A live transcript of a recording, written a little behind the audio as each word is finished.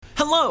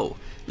Hello!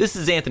 This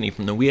is Anthony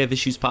from the We Have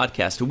Issues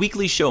podcast, a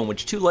weekly show in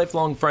which two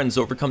lifelong friends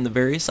overcome the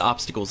various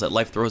obstacles that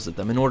life throws at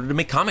them in order to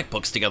make comic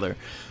books together.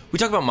 We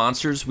talk about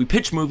monsters, we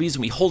pitch movies,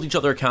 and we hold each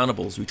other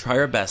accountable as we try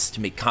our best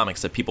to make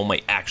comics that people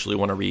might actually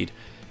want to read.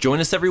 Join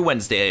us every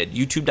Wednesday at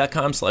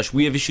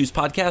youtube.com/We Have Issues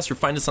podcast or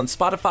find us on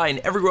Spotify and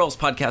everywhere else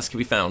podcasts can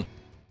be found.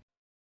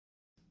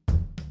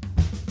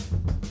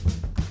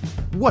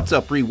 What's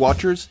up,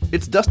 rewatchers?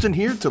 It's Dustin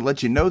here to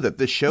let you know that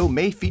this show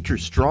may feature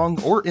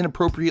strong or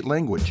inappropriate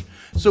language,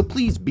 so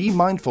please be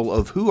mindful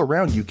of who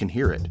around you can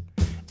hear it.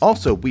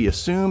 Also, we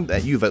assume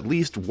that you've at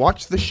least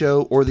watched the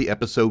show or the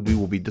episode we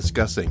will be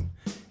discussing.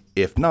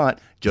 If not,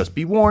 just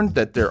be warned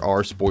that there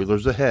are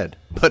spoilers ahead.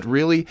 But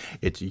really,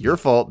 it's your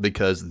fault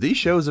because these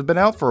shows have been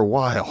out for a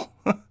while.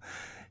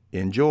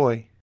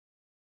 Enjoy.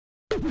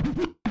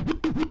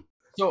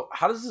 So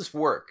how does this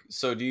work?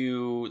 So do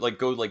you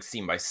go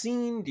scene by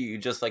scene? Do you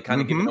just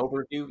kind of give an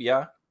overview?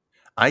 Yeah.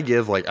 I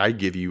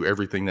give you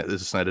everything that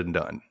is said and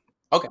done.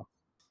 Okay.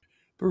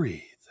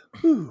 Breathe.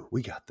 Whew,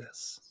 we got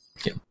this.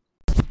 Yeah.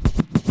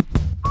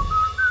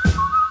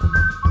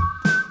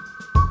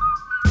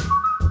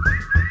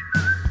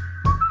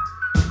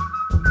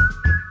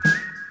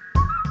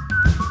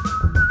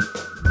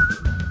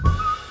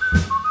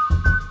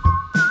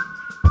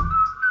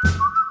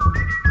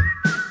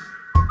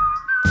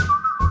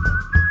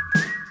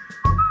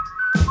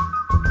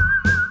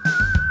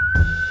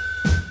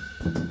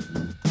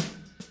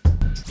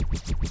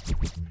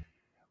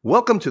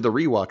 Welcome to the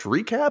Rewatch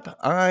Recap.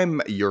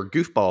 I'm your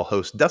goofball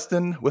host,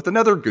 Dustin, with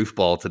another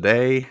goofball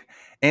today,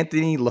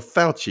 Anthony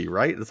LaFauci,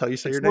 right? That's how you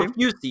say your name?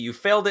 You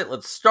failed it.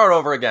 Let's start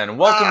over again.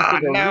 Welcome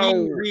to the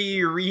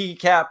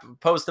recap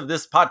post of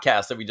this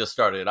podcast that we just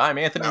started. I'm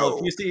Anthony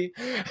LaFauci.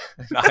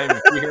 I'm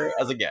here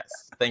as a guest.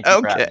 Thank you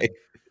for having me.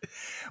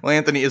 Well,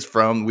 Anthony is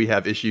from We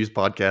Have Issues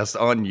podcast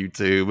on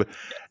YouTube,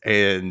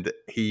 and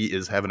he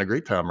is having a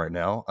great time right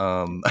now.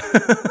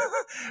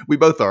 We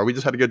both are. We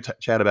just had a good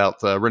chat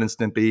about Ren and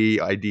Stimpy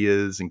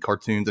ideas and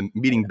cartoons and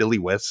meeting Billy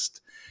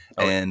West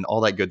and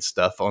all that good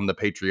stuff on the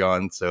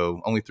Patreon.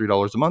 So only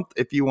 $3 a month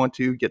if you want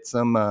to get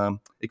some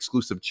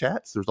exclusive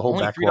chats. There's a whole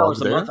backlog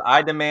 $3 a month.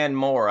 I demand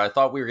more. I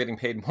thought we were getting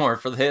paid more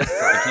for this.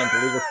 I can't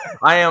believe it.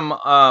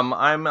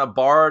 I'm a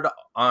bard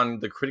on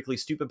the Critically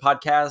Stupid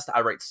podcast.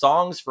 I write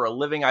songs for a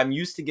living. I'm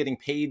used to getting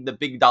paid the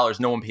big dollars.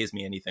 No one pays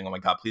me anything. Oh my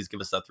God, please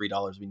give us that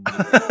 $3. We need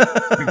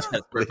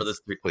it. For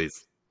this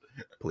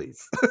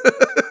Please.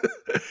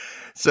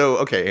 So,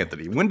 okay,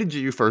 Anthony, when did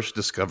you first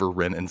discover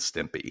Ren and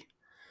Stimpy?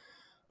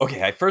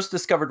 Okay, I first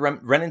discovered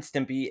Ren and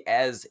Stimpy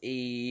as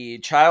a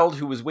child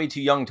who was way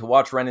too young to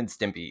watch Ren and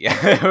Stimpy.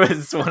 It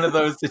was one of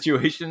those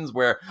situations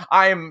where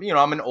I'm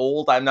an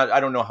old. I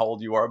don't know how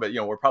old you are, but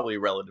we're probably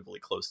relatively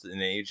close in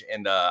age.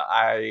 And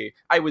I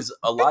was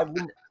alive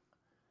when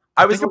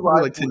I was alive,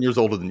 probably 10 years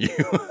older than you.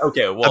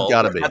 Okay, well, I've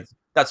gotta be.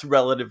 That's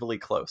relatively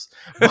close,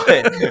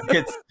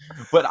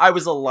 but I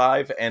was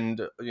alive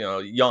and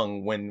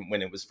young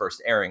when it was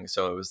first airing,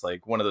 so it was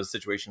like one of those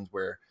situations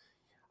where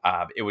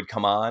it would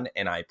come on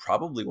and I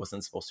probably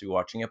wasn't supposed to be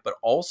watching it, but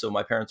also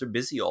my parents are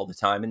busy all the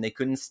time and they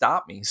couldn't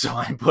stop me, so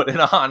I put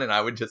it on and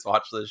I would just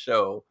watch the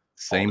show.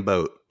 Same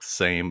boat.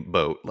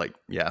 Like,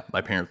 yeah,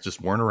 my parents just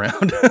weren't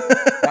around.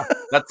 Yeah,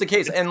 that's the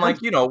case, and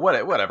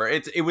whatever.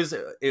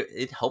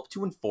 It helped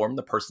to inform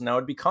the person I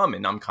would become,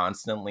 and I'm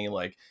constantly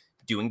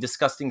doing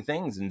disgusting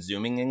things and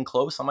zooming in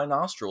close on my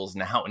nostrils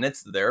now, and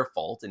it's their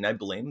fault, and I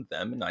blame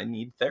them, and I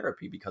need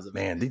therapy because of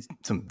it.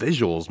 Some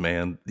visuals,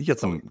 man. You get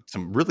some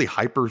really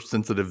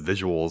hypersensitive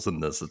visuals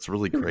in this. It's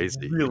really crazy.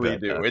 You really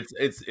do.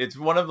 It's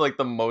one of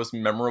the most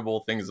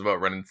memorable things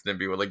about Ren and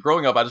Stimpy. Where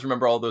growing up, I just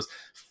remember all those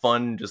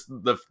fun, just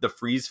the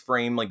freeze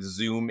frame,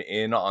 zoom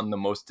in on the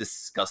most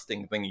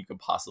disgusting thing you could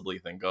possibly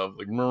think of,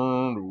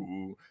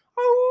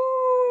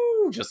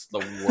 just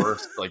the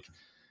worst,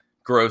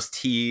 gross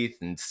teeth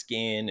and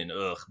skin and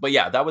ugh. But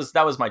yeah, that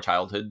was my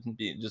childhood,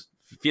 just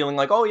feeling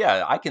oh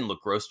yeah, I can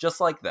look gross just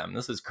like them.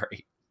 This is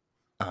great.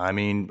 I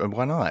mean,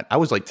 why not? I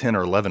was 10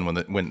 or 11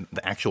 when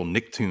the actual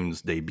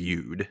Nicktoons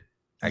debuted,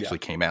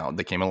 came out.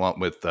 They came along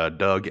with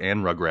Doug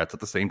and Rugrats at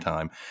the same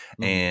time.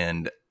 Mm-hmm.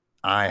 And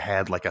I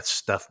had a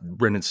stuffed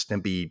Ren and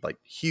Stimpy,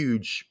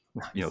 huge,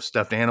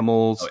 stuffed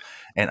animals. Oh,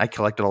 yeah. And I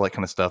collected all that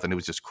kind of stuff. And it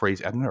was just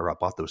crazy. I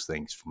bought those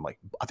things from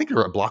I think they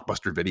were a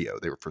Blockbuster Video.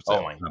 They were for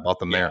sale. I bought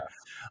them there.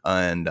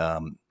 And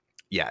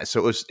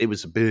so it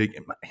was a big,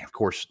 of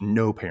course,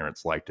 no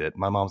parents liked it.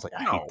 My mom's like,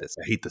 I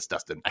hate this,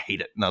 Dustin. I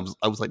hate it. And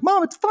I was like,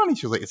 Mom, it's funny.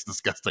 She was like, it's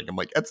disgusting. I'm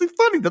like, it's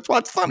funny. That's why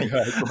it's funny.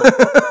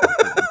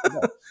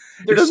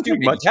 There's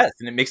stupid tests,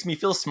 and it makes me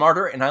feel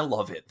smarter, and I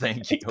love it.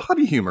 Thank you. It's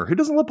potty humor. Who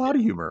doesn't love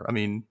potty humor? I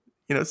mean,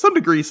 some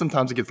degree,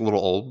 sometimes it gets a little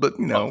old, but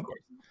of course.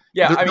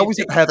 Yeah, I always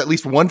have at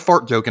least one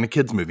fart joke in a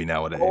kid's movie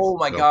nowadays. Oh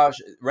my gosh,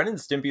 Ren and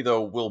Stimpy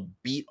though will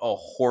beat a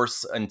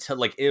horse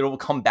until it'll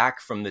come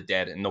back from the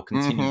dead, and they'll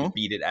continue to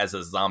beat it as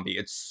a zombie.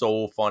 It's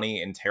so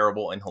funny and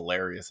terrible and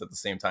hilarious at the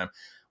same time.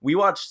 We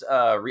watched.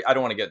 I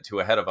don't want to get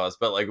too ahead of us,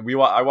 but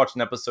I watched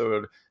an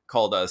episode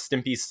called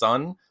Stimpy's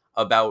Son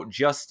about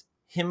just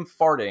him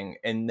farting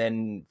and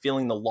then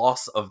feeling the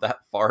loss of that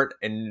fart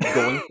and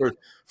going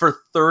for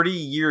 30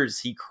 years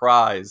he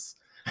cries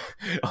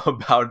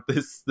about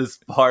this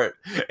fart,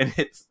 and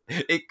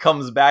it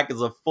comes back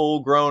as a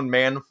full-grown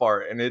man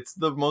fart, and it's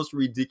the most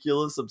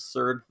ridiculous,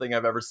 absurd thing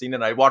I've ever seen.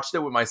 And I watched it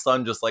with my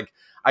son, just like,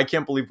 I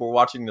can't believe we're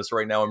watching this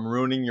right now, I'm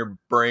ruining your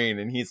brain.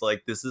 And he's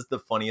like, this is the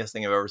funniest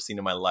thing I've ever seen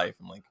in my life.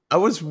 I'm like, I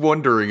was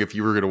wondering if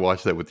you were going to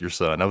watch that with your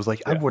son. I was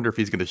like, I wonder if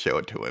he's going to show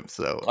it to him.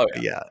 So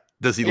yeah.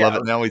 Does he love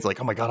it now? He's like,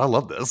 oh my God, I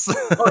love this.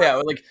 Oh yeah,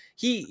 like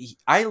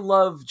I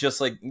love just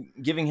like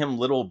giving him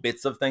little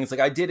bits of things. Like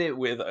I did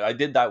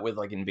that with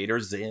like Invader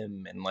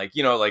Zim and like,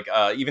 you know, like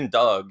even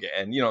Doug,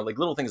 and you know, like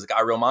little things like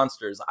I Real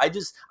Monsters. I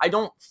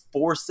don't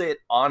force it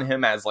on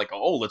him as like,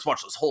 oh, let's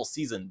watch this whole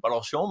season, but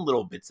I'll show him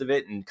little bits of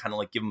it and kind of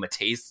like give him a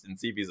taste and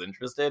see if he's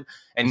interested.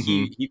 And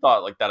he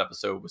thought like that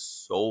episode was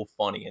so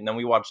funny. And then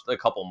we watched a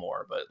couple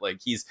more, but like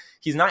he's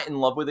not in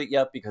love with it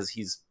yet because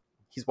he's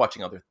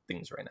watching other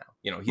things right now.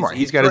 You know,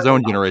 he's got his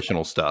own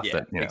generational stuff. Yeah,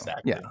 that, you know,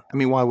 exactly. Yeah. I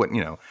mean, why wouldn't,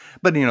 you know,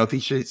 but you know, if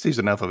he sees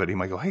enough of it, he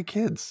might go, hey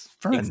kids,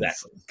 friends,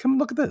 come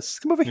look at this.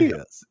 Come over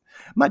here.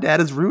 My dad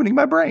is ruining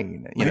my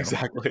brain. You know?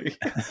 Exactly.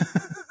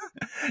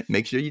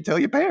 Make sure you tell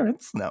your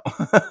parents. No.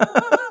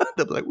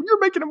 They'll be like, well, you're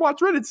making him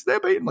watch Ren and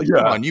Stimpy. I'm like,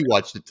 come on, you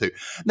watched it too.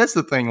 And that's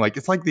the thing. Like,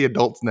 it's like the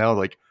adults now,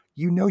 like,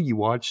 you know, you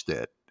watched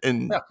it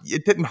and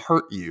it didn't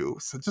hurt you.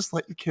 So just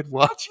let your kid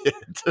watch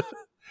it.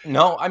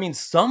 No, I mean,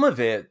 some of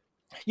it,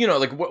 you know,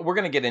 like we're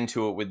going to get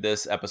into it with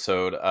this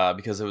episode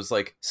because it was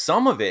like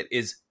some of it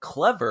is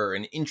clever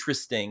and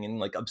interesting and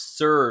like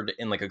absurd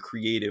in like a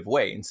creative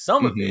way. And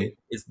some of it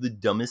is the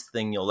dumbest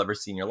thing you'll ever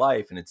see in your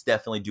life. And it's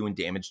definitely doing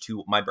damage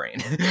to my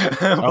brain.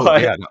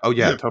 Oh,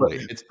 yeah,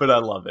 totally. But I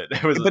love it.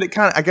 But it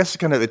kind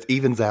of, it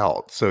evens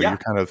out. So you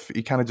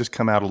kind of just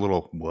come out a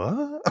little,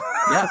 what?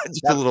 Yeah.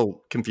 Just a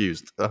little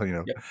confused, you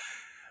know. Yeah.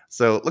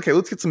 So, okay,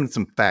 let's get some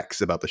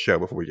facts about the show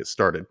before we get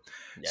started.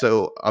 Yes.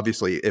 So,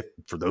 obviously, if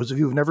for those of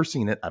you who've never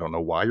seen it, I don't know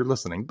why you're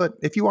listening, but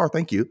if you are,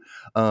 thank you.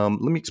 Let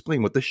me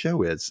explain what the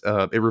show is.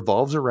 It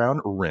revolves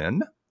around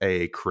Ren,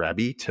 a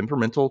crabby,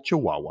 temperamental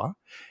chihuahua,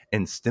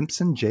 and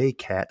Stimpson J.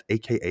 Cat,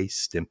 a.k.a.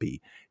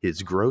 Stimpy,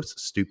 his gross,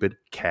 stupid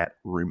cat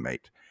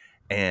roommate.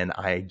 And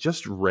I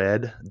just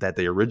read that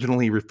they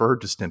originally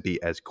referred to Stimpy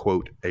as,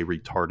 quote, a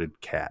retarded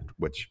cat,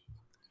 which...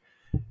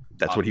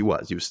 That's what he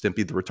was. He was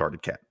Stimpy the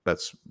retarded cat.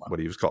 That's what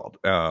he was called.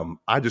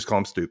 I just call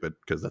him stupid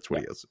because that's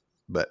what he is.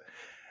 But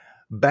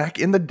back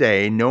in the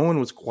day, no one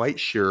was quite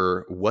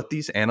sure what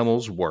these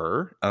animals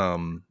were.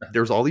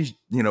 There's all these,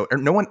 you know,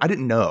 I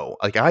didn't know.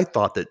 Like, I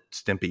thought that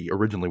Stimpy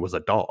originally was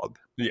a dog.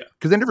 Yeah.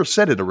 Because they never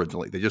said it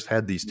originally. They just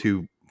had these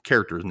two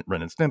characters,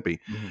 Ren and Stimpy.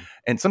 Mm-hmm.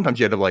 And sometimes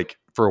you had to, like,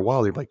 for a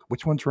while, they'd be like,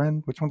 which one's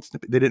Ren? Which one's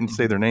Stimpy? They didn't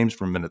say their names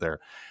for a minute there.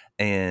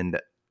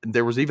 And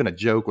there was even a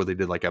joke where they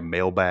did like a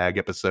mailbag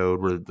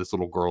episode where this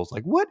little girl's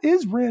like, what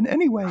is Ren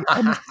anyway?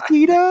 A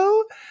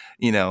mosquito?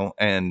 You know,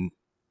 and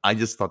I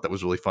just thought that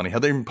was really funny how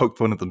they even poked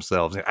fun at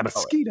themselves. A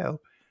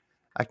mosquito.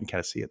 I can kind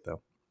of see it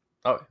though.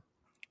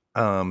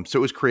 So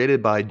it was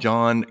created by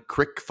John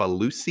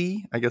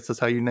Crickfalusi, I guess that's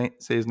how you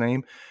say his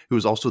name, who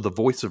was also the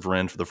voice of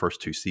Ren for the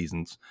first two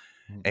seasons.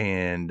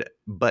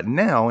 But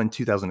now in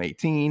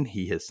 2018,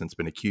 he has since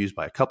been accused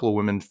by a couple of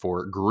women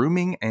for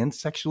grooming and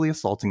sexually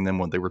assaulting them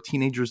when they were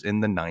teenagers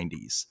in the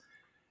 90s.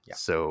 Yeah.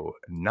 So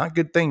not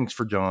good things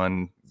for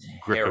John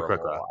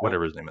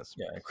whatever his name is.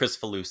 Yeah, Chris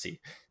Falusi.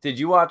 Did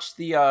you watch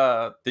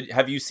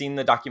have you seen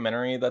the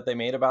documentary that they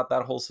made about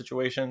that whole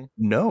situation?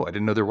 No, I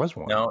didn't know there was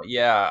one. No,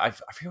 yeah, I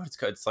forget what it's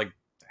called. It's like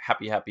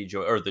Happy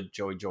Joy, or the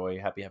Joy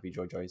Happy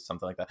Joy,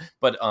 something like that.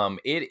 But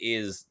it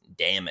is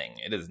damning.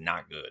 It is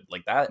not good.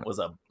 Like that was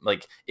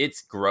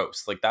it's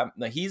gross. Like that.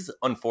 He's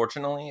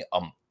unfortunately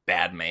a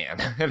bad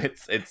man, and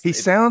he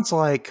sounds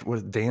like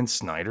Dan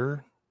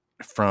Snyder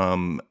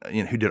from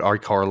who did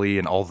iCarly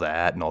and all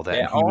that. Yeah,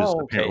 and he was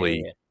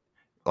apparently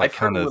like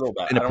kind of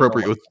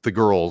inappropriate with the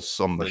girls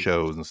on the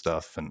shows and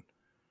stuff, and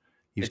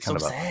he was kind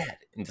of sad.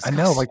 I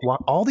know, like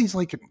all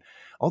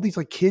these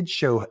kids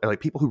show,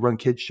 like people who run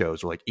kids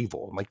shows are like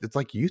evil. I'm like, it's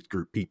like youth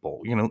group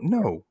people,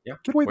 no,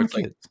 get away from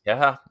the kids.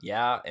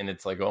 Yeah. And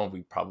it's like, oh,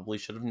 we probably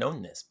should have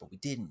known this, but we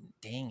didn't.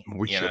 Dang it.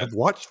 We should have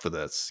watched for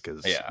this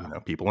because,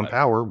 people in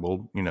power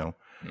will,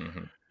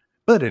 Mm-hmm.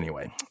 But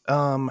anyway,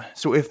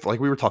 so if, like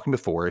we were talking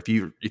before, if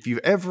you've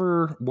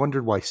ever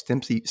wondered why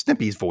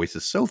Stimpy's voice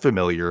is so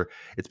familiar,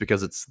 it's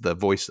because it's the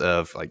voice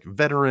of like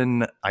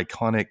veteran,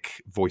 iconic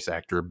voice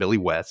actor Billy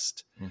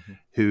West,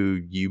 who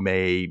you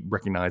may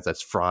recognize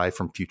as Fry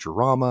from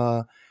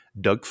Futurama,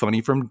 Doug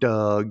Funny from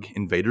Doug,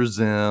 Invader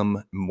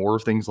Zim, more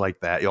things like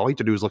that. All you have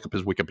to do is look up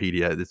his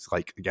Wikipedia. It's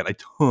like, again,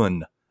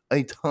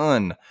 a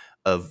ton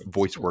of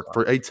voice work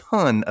for a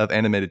ton of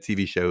animated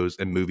TV shows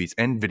and movies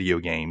and video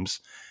games.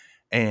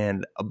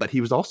 But he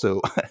was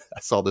also,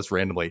 I saw this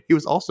randomly, he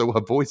was also a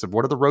voice of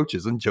one of the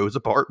Roaches in Joe's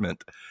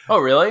Apartment. Oh,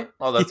 really?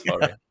 Oh, that's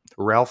funny.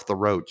 Ralph the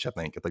Roach, I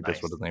think Nice.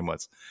 That's what his name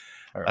was.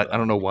 I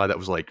don't know why that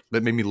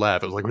made me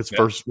laugh. It was like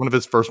one of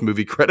his first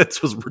movie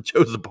credits was for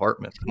Joe's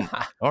Apartment.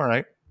 All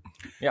right.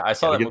 Yeah, I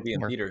saw that movie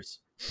in theaters.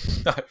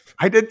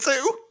 I did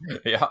too.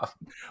 Yeah,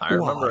 I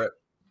remember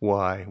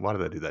Why? it. Why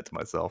did I do that to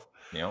myself?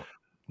 You know.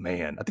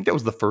 Man, I think that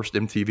was the first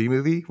MTV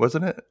movie,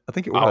 wasn't it? I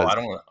think it Oh, was.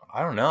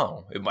 I don't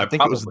know. I I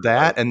think it was probably was.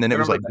 that, and then I it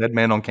was remember like that. Dead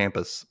Man on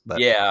Campus. But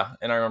Yeah,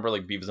 and I remember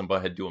like Beavis and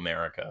Butthead Do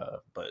America,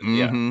 but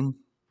yeah.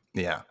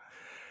 yeah.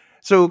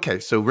 So okay,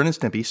 so Ren and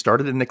Stimpy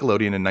started at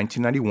Nickelodeon in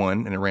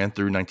 1991, and it ran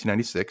through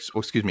 1996. Oh,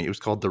 excuse me, it was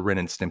called the Ren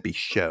and Stimpy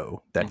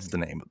Show. That's Mhm. the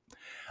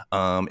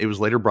name. It was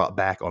later brought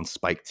back on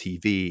Spike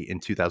TV in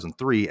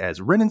 2003 as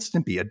Ren and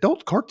Stimpy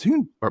Adult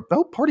Cartoon or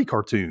Adult Party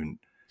Cartoon.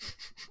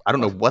 I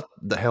don't know what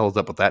the hell is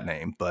up with that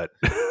name, but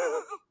They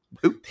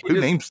who just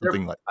names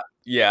something like?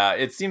 yeah,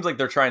 it seems like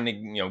they're trying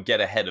to,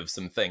 get ahead of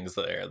some things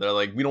there. They're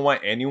like, we don't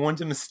want anyone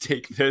to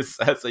mistake this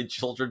as a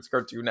children's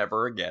cartoon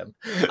ever again.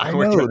 I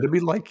We're know gonna they'd be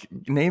like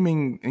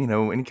naming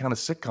any kind of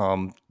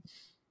sitcom,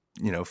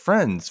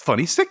 Friends,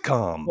 funny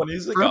sitcom. what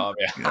is it called?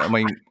 I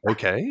mean,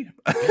 okay.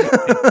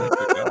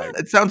 Yeah.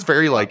 It sounds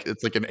very Uh, like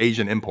it's like an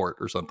Asian import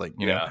or something.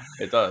 yeah,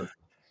 it does.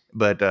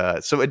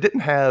 But so it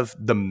didn't have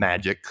the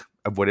magic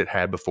of what it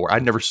had before. I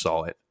never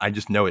saw it. I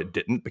just know it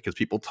didn't because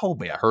people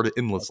told me. I heard it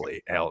Okay.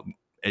 endlessly.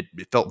 It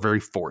felt very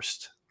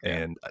forced, Yeah.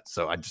 and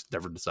so I just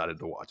never decided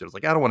to watch it. I was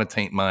like, I don't want to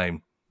taint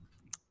my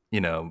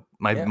Yeah.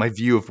 my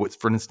view of what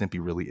Fern and Snippy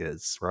really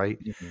is, right?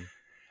 Mhm.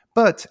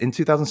 But in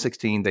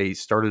 2016, they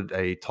started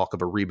a talk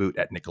of a reboot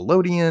at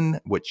Nickelodeon,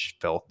 which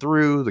fell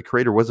through. The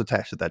creator was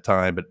attached at that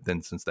time, but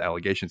then since the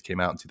allegations came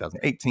out in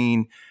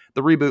 2018,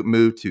 the reboot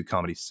moved to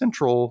Comedy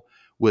Central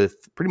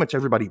with pretty much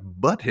everybody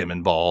but him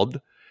involved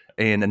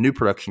and a new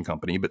production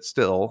company. But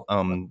still,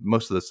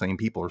 most of the same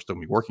people are still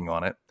going to be working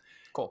on it.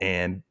 Cool.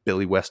 And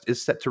Billy West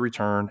is set to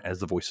return as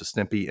the voice of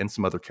Stimpy and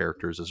some other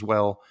characters as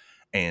well.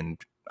 And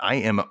I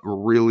am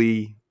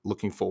really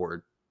looking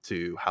forward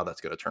to how that's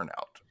going to turn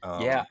out.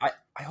 Yeah,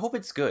 I hope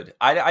it's good.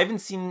 I haven't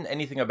seen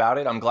anything about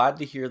it. I'm glad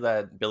to hear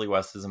that Billy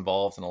West is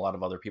involved and a lot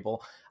of other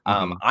people.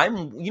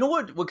 Mhm. You know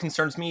what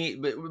concerns me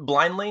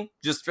blindly,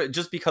 just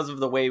because of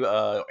the way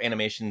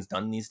animation's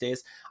done these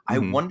days. I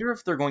Mhm. wonder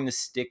if they're going to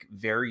stick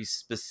very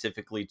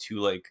specifically to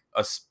like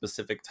a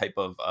specific type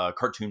of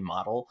cartoon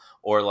model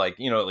or like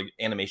like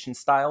animation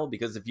style.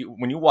 Because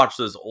when you watch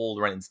those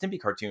old Ren and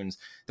Stimpy cartoons,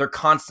 they're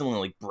constantly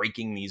like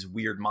breaking these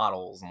weird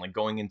models and like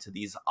going into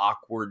these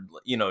awkward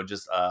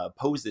just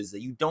poses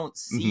that you don't Mhm.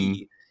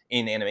 see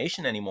in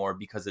animation anymore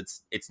because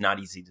it's not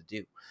easy to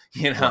do.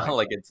 Right.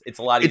 Like it's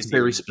a lot It's easier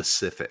very to just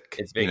specific,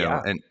 it's big.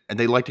 Yeah. and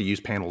they like to use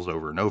panels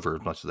over and over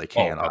as much as they Oh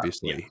can, god, yeah.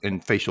 obviously,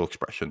 and facial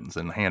expressions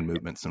and hand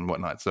movements and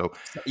whatnot. So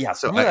Yeah,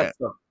 so some of that I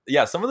stuff.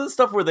 Yeah, some of the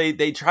stuff where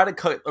they try to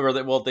cut or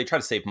they try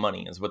to save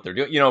money is what they're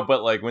doing.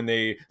 But like when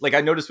they like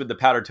I noticed with the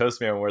powdered toast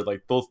man where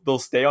like they'll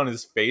stay on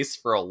his face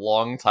for a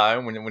long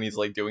time when he's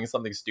like doing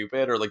something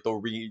stupid or like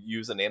they'll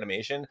reuse an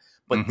animation,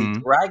 but they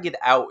mhm. drag it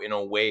out in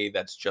a way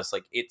that's just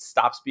like it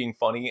stops being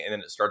funny and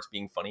then it starts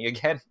being funny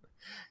again.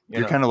 you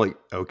You're know? kinda like,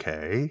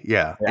 "Okay,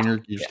 yeah," Yeah. and you're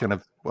Yeah. just kind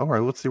of, "Well,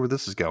 alright, let's see where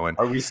this is going."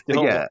 Are we But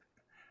still yeah,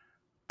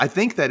 I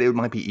think that it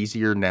might be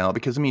easier now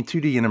because, I mean,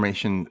 2D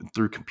animation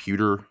through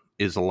computer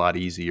is a lot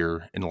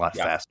easier and a lot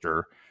yeah.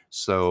 faster.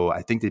 So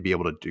I think they'd be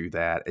able to do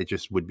that. It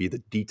just would be the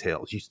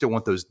details. You still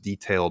want those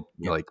detailed,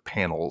 Yeah. like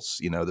panels,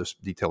 those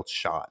detailed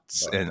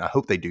shots. But, And I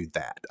hope they do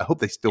that. I hope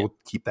they yeah. still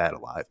keep that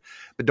alive,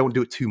 but don't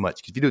do it too much.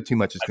 Because if you do it too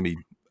much, it's going to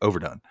be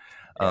overdone.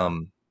 Yeah.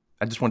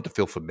 I just want it to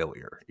feel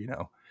familiar.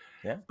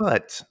 Yeah.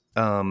 But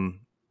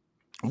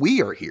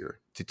we are here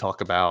to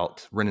talk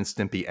about Ren and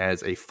Stimpy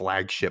as a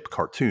flagship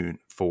cartoon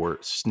for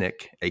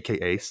SNICK,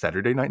 aka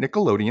Saturday Night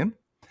Nickelodeon.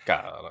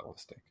 God, that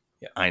was stick.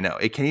 Yeah. I know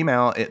it came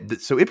out,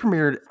 so it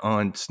premiered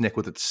on SNICK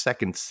with its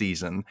second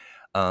season,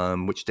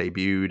 which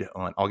debuted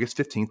on August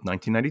 15th,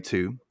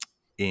 1992,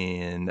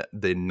 in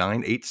the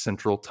 9/8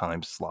 Central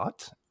time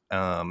slot.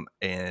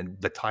 And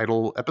the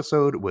title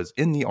episode was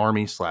In the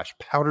Army /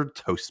 Powdered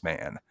Toast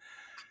Man.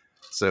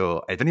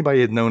 So if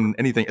anybody had known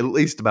anything at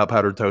least about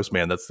Powdered Toast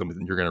Man, that's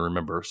something you're going to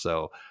remember.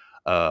 So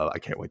I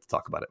can't wait to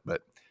talk about it.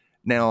 But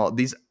now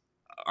these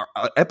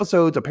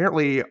episodes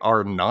apparently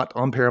are not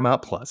on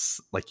Paramount Plus,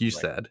 like you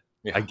Right. said.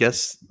 I Yeah.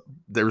 guess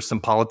there was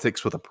some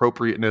politics with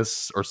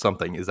appropriateness or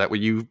something. Is that what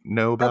you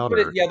know That's about? what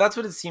it Or yeah, that's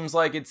what it seems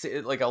like.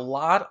 Like a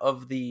lot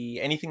of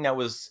anything that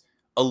was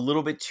a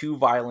little bit too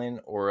violent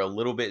or a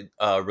little bit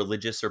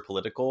religious or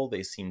political,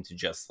 they seem to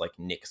just like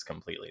nix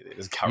completely. They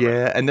just got rid of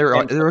yeah, it. and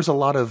And there's a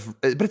lot of,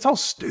 but it's all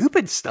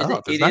stupid stuff.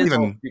 It's it not is all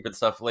even. stupid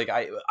stuff. Like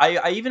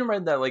I even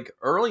read that like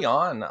early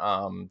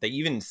on, they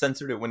even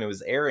censored it when it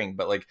was airing.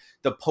 But like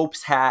the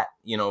Pope's hat,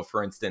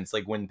 for instance,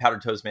 like when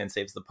Powdered Toast Man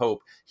saves the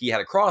Pope, he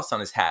had a cross on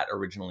his hat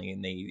originally,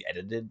 and they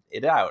edited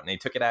it out and they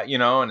took it out,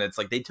 and it's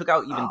like they took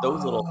out even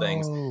those little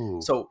things.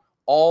 Oh, So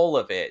all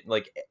of it,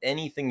 like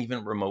anything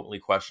even remotely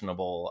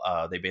questionable,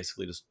 they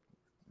basically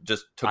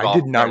just took I off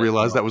did not credit.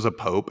 realize that was a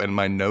pope. And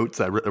my notes,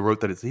 I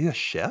wrote that, is he a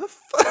chef?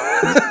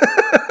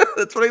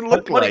 That's what he That's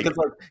looked funny like.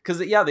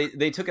 because yeah,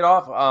 they took it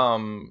off,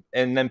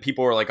 and then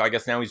people were like, I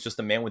guess now he's just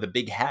a man with a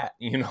big hat.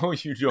 You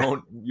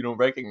don't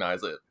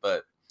recognize it,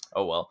 but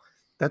oh well.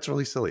 That's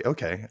really silly.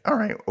 Okay. All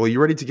right. Well,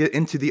 you ready to get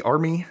into the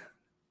army?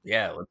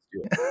 Yeah, let's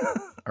do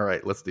it. All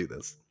right, let's do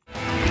this.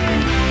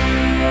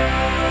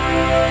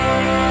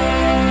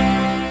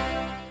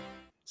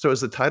 So,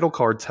 as the title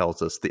card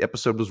tells us, the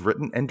episode was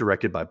written and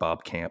directed by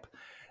Bob Camp.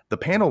 The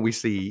panel we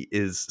see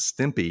is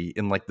Stimpy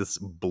in like this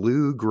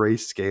blue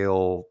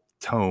grayscale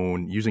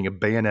tone using a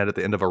bayonet at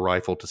the end of a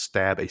rifle to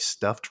stab a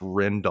stuffed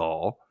Ren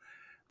doll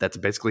that's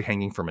basically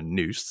hanging from a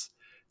noose.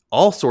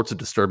 All sorts of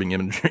disturbing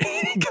imagery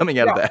coming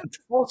out of that.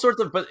 All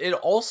sorts of, but it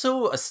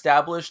also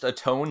established a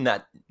tone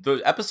that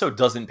the episode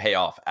doesn't pay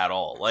off at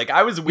all. Like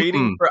I was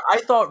waiting for,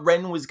 I thought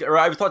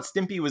I thought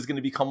Stimpy was going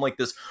to become like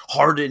this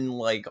hardened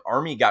like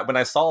army guy. When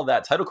I saw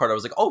that title card, I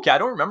was like, okay, I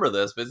don't remember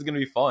this, but it's going to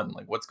be fun.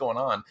 Like what's going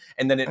on?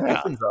 And then it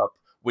opens up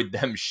with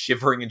them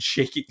shivering and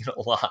shaking in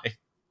a line.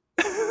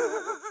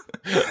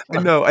 I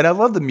know, and I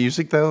love the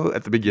music though.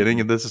 At the beginning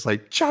of this, it's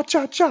like cha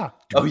cha cha.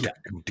 Oh yeah,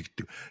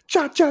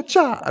 cha cha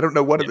cha. I don't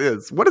know what it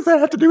is. What does that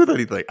have to do with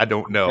anything? I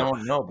don't know. I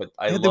don't know, but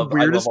I love the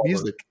weirdest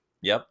music.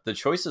 Yep, the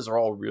choices are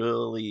all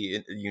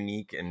really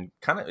unique and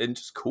kind of and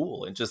just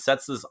cool. It just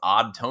sets this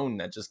odd tone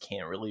that just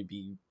can't really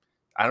be.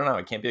 I don't know.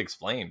 It can't be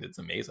explained. It's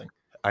amazing.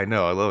 I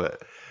know. I love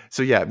it.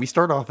 So yeah, we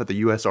start off at the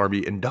U.S.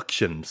 Army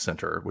Induction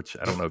Center, which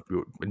I don't know if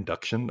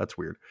induction. That's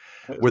weird.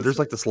 Where there's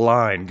like this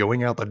line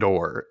going out the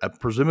door,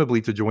 presumably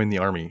to join the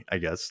army, I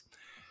guess.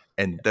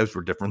 And those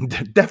were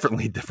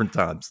definitely different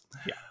times.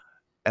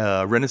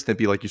 Yeah. Ren and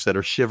Stimpy, like you said,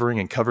 are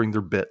shivering and covering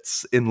their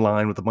bits in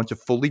line with a bunch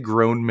of fully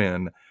grown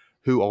men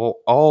who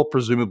all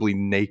presumably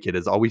naked,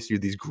 as all we see are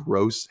these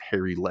gross,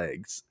 hairy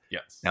legs.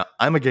 Yes. Now,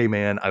 I'm a gay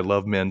man. I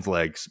love men's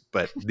legs,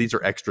 but these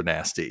are extra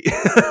nasty.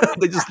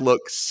 They just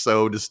look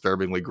so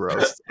disturbingly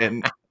gross.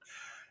 And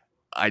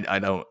I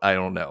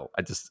don't know.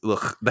 I just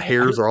look. The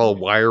hairs are all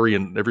wiry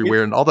and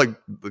everywhere, and all the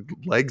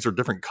legs are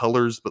different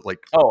colors. But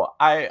like,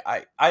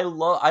 I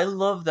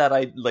love that.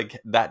 I like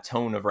that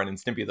tone of Ren and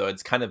Stimpy though.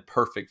 It's kind of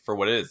perfect for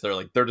what it is.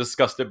 They're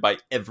disgusted by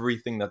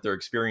everything that they're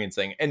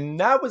experiencing, and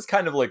that was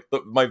kind of like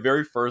my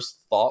very first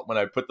thought when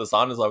I put this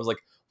on. Is I was like,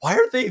 why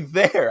are they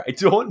there? I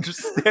don't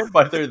understand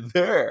why they're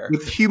there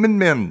with human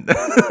men.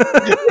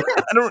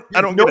 I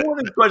don't. No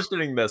one is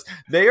questioning this.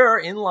 They are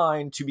in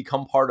line to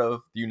become part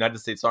of the United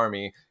States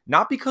Army,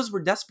 not because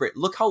we're desperate.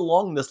 Look how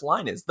long this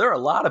line is. There are a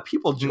lot of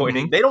people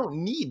joining. They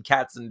don't need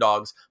cats and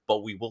dogs,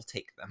 but we will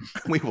take them.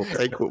 We will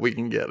take what we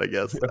can get, I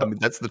guess. I mean,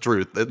 that's the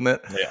truth, isn't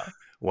it? Yeah.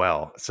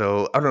 Wow.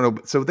 So I don't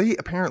know. So they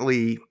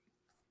apparently,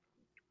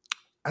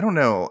 I don't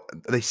know.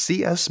 They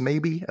see us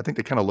maybe. I think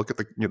they kind of look at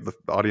the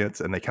audience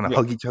and they kind of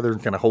hug each other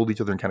and kind of hold each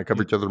other and kind of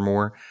cover each other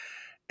more.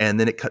 And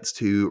then it cuts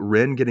to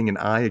Ren getting an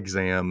eye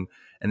exam,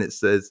 and it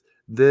says,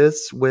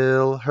 "This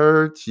will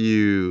hurt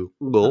you."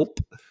 Gulp.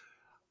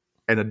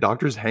 And a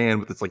doctor's hand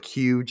with this like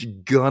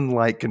huge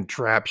gun-like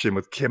contraption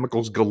with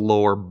chemicals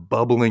galore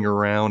bubbling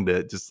around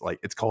it, just like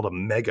it's called a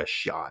mega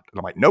shot. And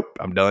I'm like, nope,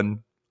 I'm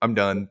done.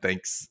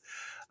 Thanks.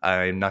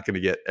 I'm not going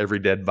to get every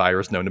dead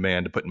virus known to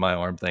man to put in my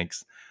arm.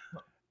 Thanks.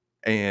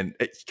 And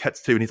it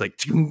cuts to, and he's like,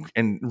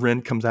 and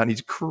Ren comes out and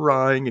he's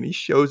crying and he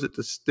shows it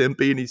to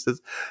Stimpy and he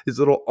says his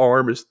little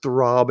arm is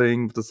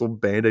throbbing with this little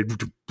band-aid.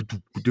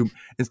 And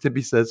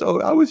Stimpy says, "Oh,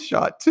 I was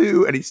shot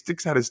too." And he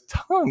sticks out his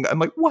tongue. I'm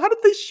like, why did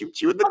they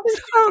shoot you in the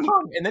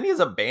tongue? And then he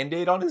has a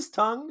band-aid on his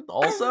tongue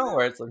also,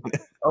 or it's like,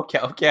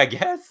 okay, I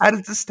guess. How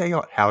does this stay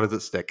on? How does it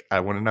stick? I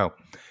want to know.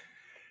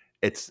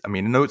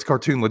 I know it's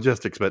cartoon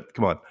logistics, but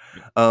come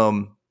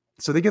on.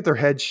 So they get their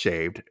heads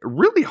shaved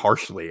really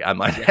harshly, I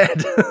might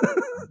add.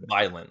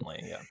 Violently,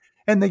 yeah.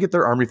 And they get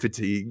their army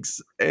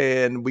fatigues,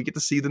 and we get to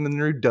see them in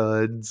their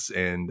duds,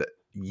 and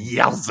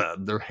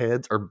yowza, their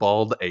heads are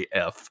bald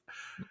AF.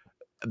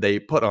 They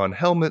put on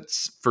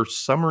helmets for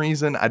some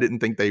reason. I didn't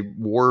think they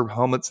wore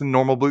helmets in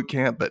normal boot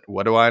camp, but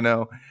what do I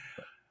know?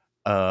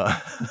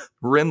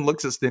 Ren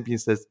looks at Stimpy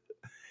and says,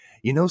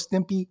 "You know,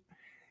 Stimpy,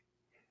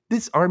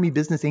 this army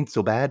business ain't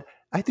so bad.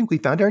 I think we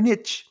found our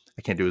niche."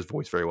 I can't do his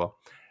voice very well.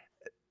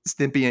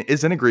 Stimpy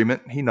is in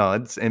agreement. He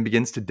nods and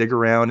begins to dig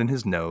around in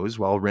his nose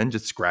while Ren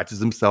just scratches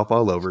himself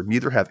all over.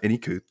 Neither have any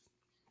couth.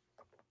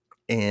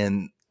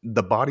 And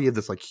the body of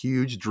this like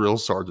huge drill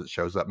sergeant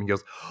shows up and he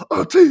goes,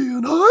 "A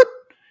tin hut?"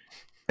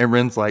 And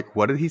Ren's like,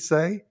 "What did he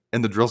say?"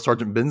 And the drill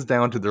sergeant bends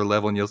down to their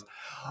level and yells,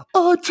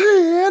 "A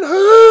tin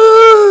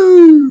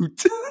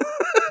hoot!"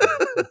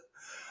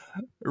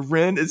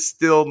 Ren is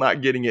still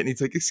not getting it. And he's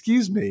like,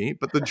 "Excuse me."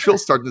 But the drill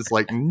sergeant is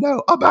like,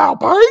 "No, about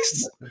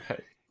base."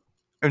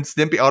 And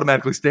Stimpy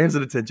automatically stands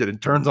at attention and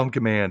turns on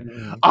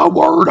command. "I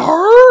word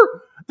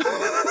her."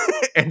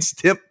 And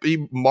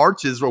Stimpy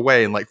marches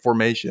away in like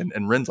formation,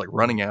 and Ren's like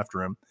running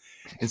after him.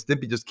 And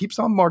Stimpy just keeps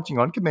on marching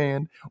on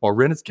command while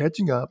Ren is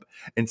catching up.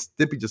 And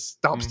Stimpy just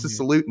stops to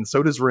salute, and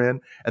so does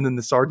Ren. And then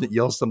the sergeant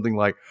yells something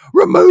like,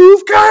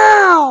 "Remove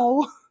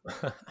cow!"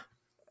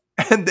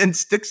 And then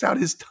sticks out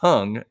his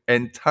tongue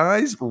and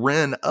ties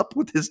Ren up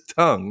with his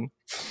tongue,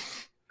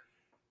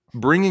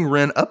 bringing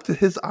Ren up to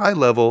his eye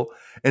level,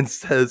 and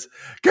says,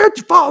 "Can't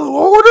you follow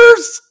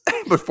orders?"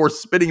 Before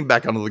spitting him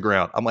back onto the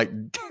ground. I'm like,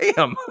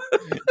 damn.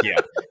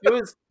 Yeah.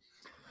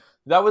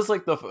 That was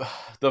like the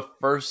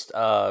first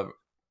I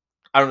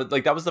don't know,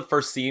 like that was the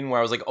first scene where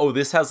I was like, oh,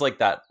 this has like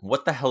that,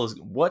 what the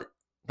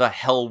the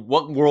hell,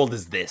 what world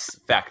is this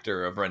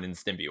factor of Ren and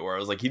Stimpy, where I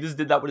was like, he just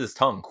did that with his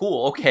tongue.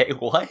 Cool, okay,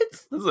 what?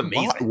 This is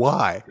amazing.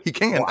 Why? He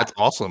can. Why? That's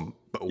awesome.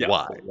 But Yeah,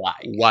 why? why?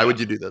 Why would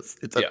you do this?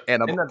 It's an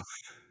animal. And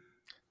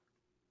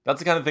that's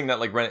the kind of thing that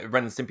like Ren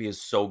and Stimpy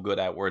is so good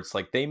at, where it's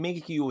like they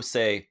make you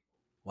say,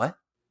 what?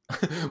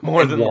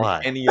 More than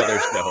like any other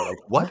show.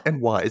 Like, what and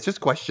why? It's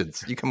just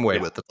questions you come away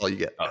with. That's all you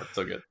get. Oh, it's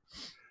so good.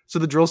 So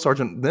the drill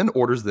sergeant then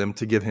orders them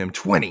to give him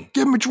 20.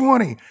 Give me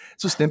 20.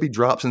 So Stimpy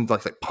drops and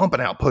like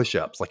pumping out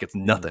push-ups like it's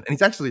nothing. And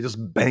he's actually just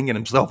banging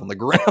himself on the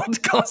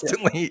ground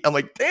constantly. I'm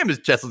like, damn, his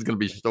chest is going to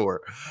be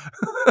sore.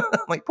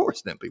 I'm like, poor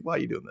Stimpy. Why are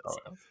you doing this?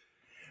 Oh,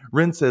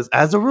 Ren says,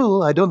 as a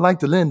rule, I don't like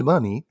to lend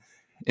money,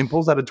 and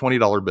pulls out a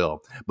 $20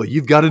 bill. But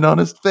you've got an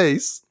honest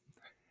face.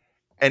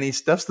 And he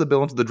stuffs the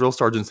bill into the drill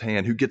sergeant's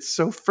hand, who gets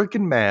so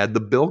freaking mad, the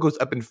bill goes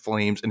up in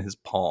flames in his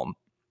palm.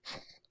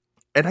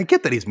 And I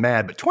get that he's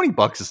mad, but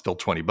 $20 is still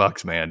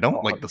 $20, man.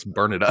 Don't like just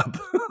burn it up.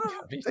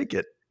 Take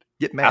it.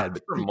 Get mad.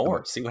 But for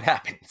more. See what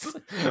happens.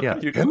 Yeah.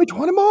 Give me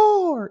 20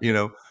 more. You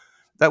know,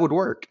 that would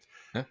work.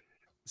 Yeah.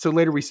 So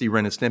later we see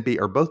Ren and Stimpy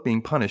are both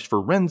being punished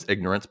for Ren's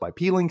ignorance by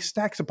peeling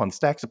stacks upon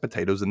stacks of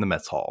potatoes in the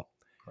mess hall.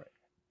 Right.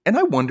 And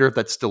I wonder if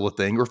that's still a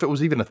thing, or if it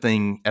was even a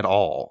thing at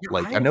all. Yeah,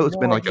 like, I know it's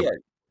been like a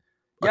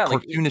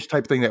cartoonish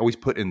type thing they always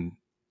put in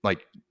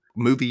like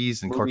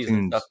movies and cartoons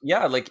and stuff.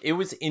 Yeah, like it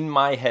was in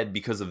my head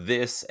because of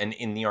this and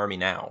In the Army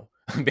Now.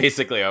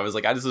 Basically, I was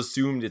like, I just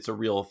assumed it's a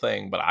real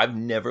thing, but I've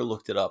never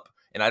looked it up.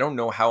 And I don't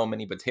know how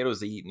many potatoes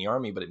they eat in the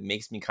Army, but it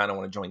makes me kind of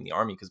want to join the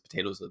Army because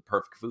potatoes are the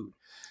perfect food.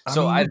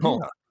 So I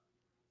don't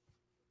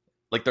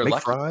like they're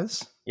Make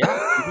fries. Yeah,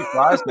 give me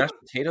fries, mashed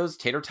potatoes,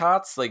 tater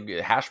tots, like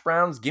hash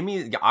browns. Give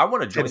me. I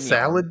want to join the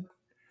salad. Army.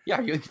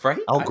 Yeah, you right?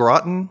 Au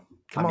gratin.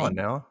 Come on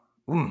now.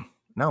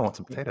 Now I want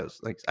some potatoes.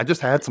 Like, I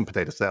just had some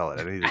potato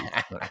salad.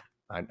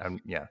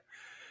 Yeah.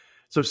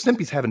 So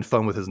Stimpy's having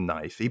fun with his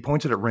knife. He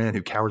points it at Ren,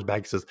 who cowers back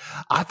and says,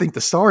 I think the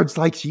Sarge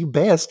likes you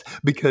best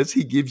because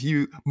he gives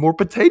you more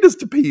potatoes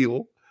to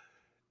peel.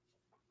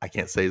 I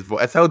can't say his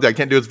voice. I told you I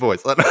can't do his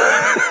voice. That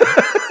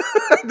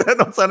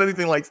don't sound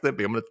anything like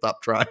Stimpy. I'm going to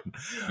stop trying.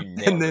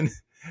 And then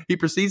he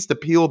proceeds to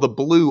peel the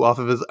blue off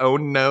of his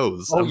own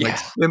nose. Oh, I'm like,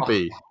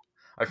 Stimpy,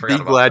 be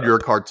glad you're a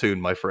cartoon,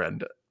 my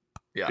friend.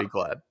 Yeah. Be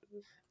glad.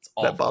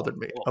 That bothered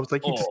me. I was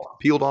like, you just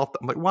peeled off.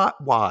 I'm like,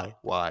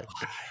 why?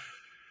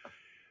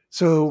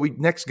 So we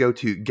next go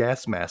to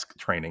gas mask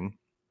training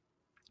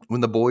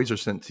when the boys are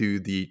sent to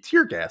the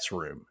tear gas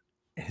room.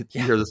 And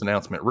you hear this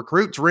announcement: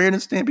 recruits Ren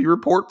and Stimpy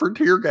report for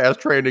tear gas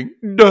training.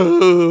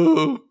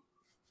 Duh.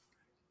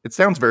 It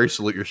sounds very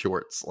Salute Your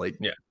Shorts. Like,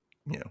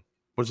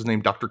 what's his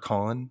name? Dr.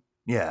 Khan?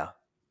 Yeah.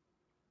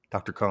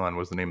 Dr. Khan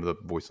was the name of the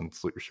voice on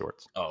Salute Your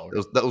Shorts. Oh,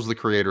 that was the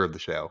creator of the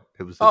show.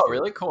 It was.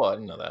 Really cool. I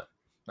didn't know that.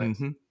 Nice.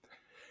 Mm-hmm.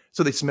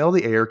 So they smell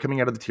the air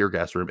coming out of the tear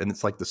gas room, and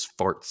it's like this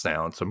fart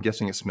sound. So I'm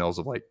guessing it smells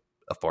of like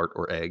a fart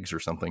or eggs or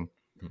something.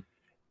 Mm-hmm.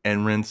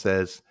 And Ren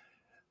says,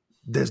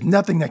 there's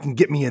nothing that can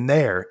get me in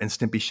there. And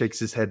Stimpy shakes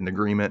his head in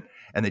agreement,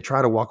 and they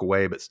try to walk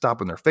away, but stop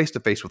when they're face to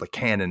face with a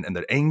cannon and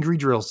the angry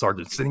drill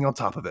sergeant sitting on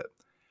top of it.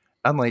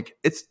 I'm like,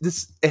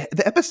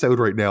 the episode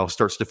right now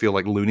starts to feel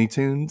like Looney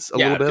Tunes a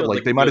little bit.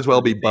 Like they might as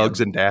well be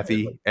Bugs and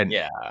Daffy, and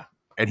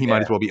he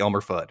might as well be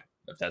Elmer Fudd.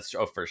 That's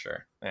for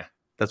sure. Yeah,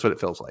 that's what it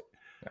feels like.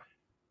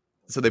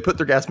 So they put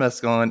their gas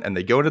masks on and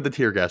they go into the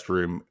tear gas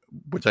room,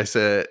 which I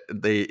said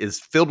is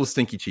filled with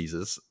stinky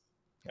cheeses.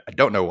 I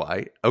don't know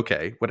why.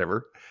 Okay,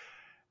 whatever.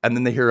 And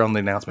then they hear on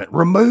the announcement,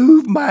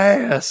 remove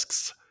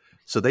masks.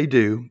 So they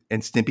do.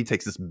 And Stimpy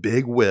takes this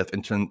big whiff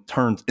and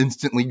turns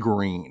instantly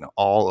green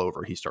all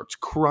over. He starts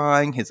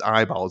crying his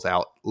eyeballs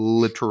out,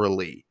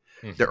 literally.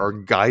 Mm-hmm. There are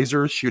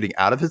geysers shooting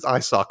out of his eye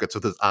sockets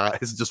with his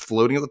eyes just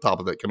floating at the top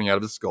of it, coming out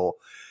of his skull.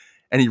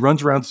 And he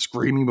runs around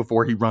screaming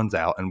before he runs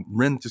out. And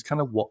Ren just kind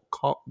of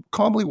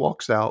calmly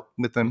walks out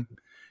with him.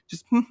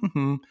 Just,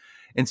 and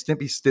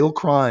Stimpy's still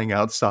crying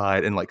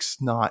outside. And like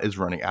snot is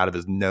running out of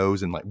his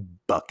nose in like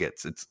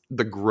buckets. It's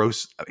the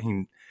gross. I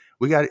mean,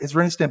 it's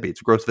Ren and Stimpy. It's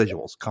gross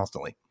visuals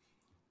constantly.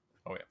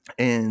 Oh, yeah.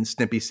 And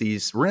Stimpy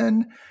sees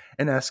Ren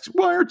and asks,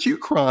 why aren't you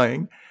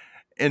crying?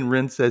 And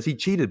Ren says he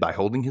cheated by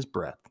holding his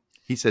breath.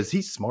 He says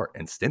he's smart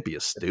and Stimpy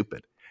is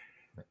stupid.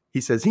 He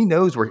says he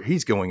knows where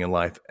he's going in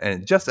life,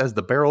 and just as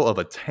the barrel of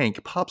a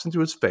tank pops into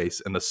his face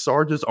and the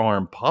Sarge's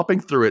arm popping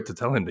through it to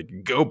tell him to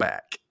go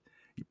back,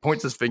 he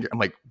points his finger. I'm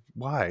like,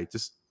 why?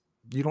 Just,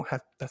 you don't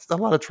have, that's a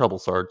lot of trouble,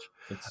 Sarge.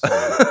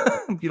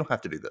 You don't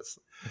have to do this.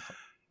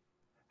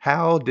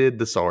 How did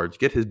the Sarge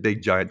get his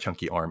big, giant,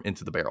 chunky arm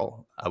into the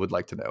barrel? I would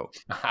like to know.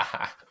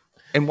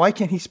 And why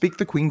can't he speak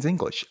the Queen's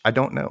English? I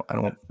don't know.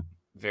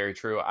 Very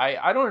true.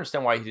 I don't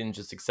understand why he didn't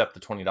just accept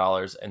the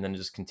 $20 and then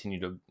just continue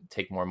to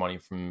take more money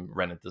from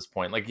Ren at this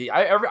point. Like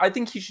I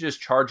think he should just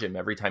charge him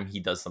every time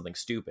he does something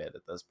stupid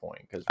at this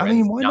point. Because I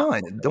mean, why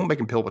not? Don't make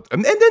him peel potatoes,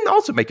 and then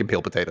also make him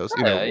peel potatoes.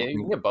 Yeah, you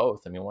can get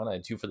both. I mean, why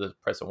not 2 for the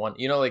price of 1?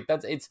 You know, like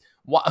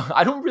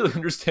I don't really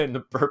understand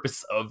the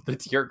purpose of the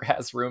tear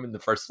gas room in the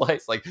first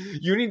place. Like,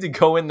 you need to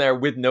go in there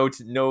with no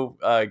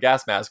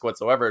gas mask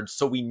whatsoever,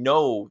 so we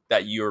know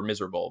that you're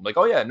miserable. Like,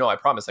 oh yeah, no, I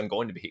promise I'm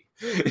going to be.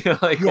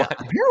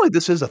 Apparently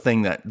this is a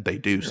thing that they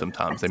do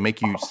sometimes. They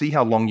make you see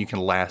how long you can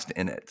last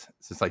in it.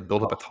 It's like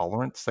build up a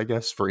tolerance, I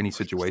guess, for any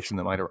situation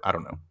that might. I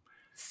don't know.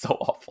 So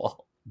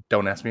awful.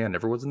 Don't ask me. I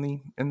never was in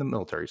the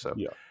military, so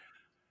Yeah.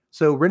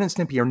 So Ren and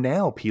Stimpy are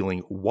now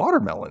peeling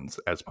watermelons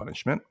as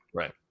punishment.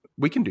 Right.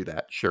 We can do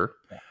that, sure.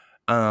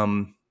 Yeah.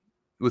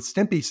 With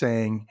Stimpy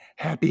saying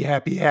 "happy,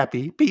 happy,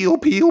 happy, peel,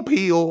 peel,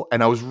 peel,"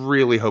 and I was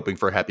really hoping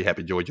for a "happy,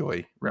 happy, joy,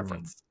 joy"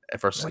 reference.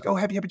 At first, it's like, "Oh,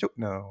 happy, happy, joy."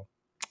 No,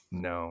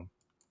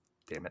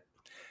 damn it.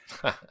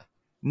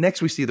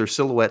 Next, we see their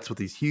silhouettes with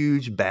these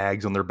huge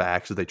bags on their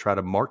backs as they try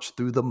to march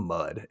through the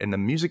mud, and the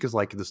music is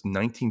like this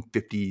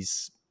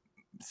 1950s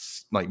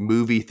like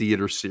movie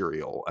theater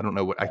serial. I don't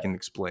know what I can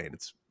explain.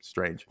 It's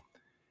strange.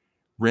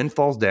 Ren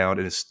falls down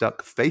and is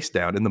stuck face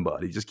down in the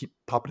mud. He just keeps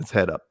popping his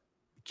head up.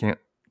 Can't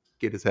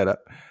get his head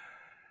up.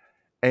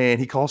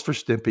 And he calls for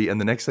Stimpy, and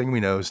the next thing we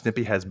know,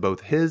 Stimpy has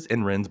both his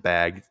and Ren's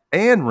bag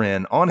and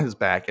Ren on his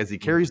back as he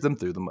carries them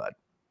through the mud.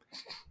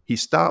 He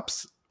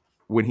stops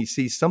when he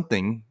sees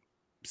something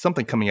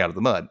coming out of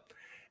the mud,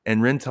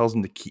 and Ren tells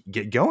him to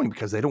get going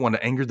because they don't want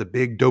to anger the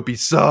big dopey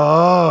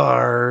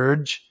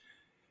Sarge.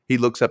 He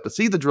looks up to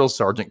see the drill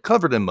sergeant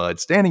covered in mud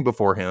standing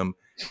before him.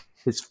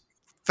 His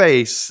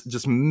face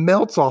just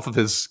melts off of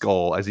his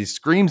skull as he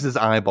screams. His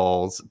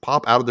eyeballs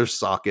pop out of their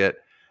socket.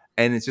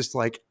 And it's just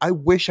like, I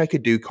wish I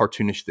could do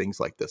cartoonish things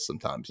like this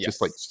sometimes. Yes.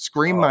 Just like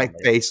scream my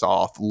face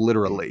off,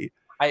 literally.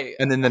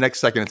 And then the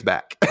next second it's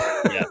back.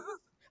 Yeah.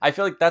 I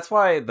feel like that's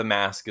why the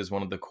Mask is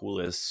one of the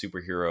coolest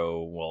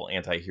superhero,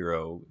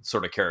 anti-hero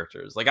sort of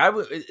characters. Like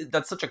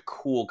that's such a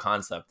cool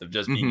concept of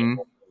just being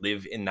able to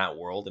live in that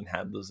world and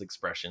have those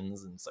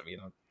expressions and stuff.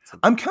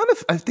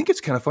 I think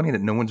it's kind of funny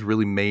that no one's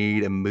really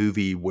made a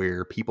movie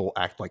where people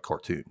act like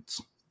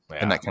cartoons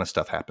and that kind of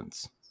stuff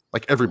happens.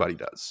 Like everybody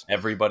does.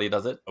 Everybody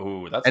does it.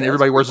 Oh,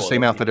 everybody wears the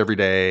same outfit every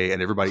day,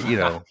 and everybody,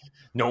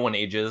 no one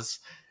ages.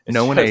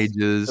 No one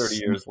ages. 30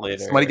 years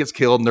later, somebody gets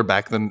killed, and they're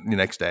back the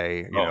next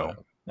day. You know,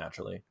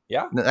 naturally,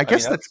 yeah. I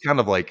guess that's kind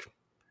of like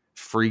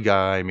Free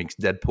Guy meets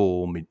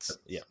Deadpool meets.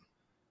 Yeah,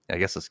 I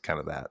guess it's kind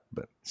of that,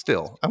 but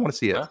still, I want to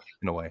see it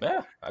in a way.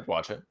 Yeah, I'd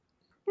watch it.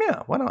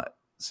 Yeah, why not?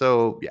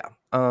 So yeah,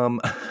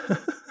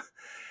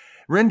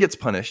 Ren gets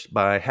punished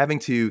by having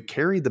to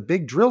carry the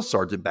big drill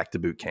sergeant back to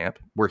boot camp,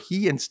 where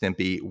he and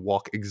Stimpy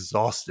walk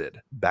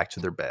exhausted back to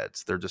their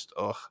beds. They're just,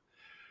 ugh.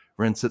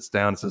 Ren sits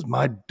down and says,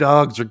 "My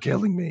dogs are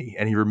killing me."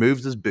 And he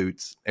removes his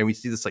boots, and we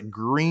see this like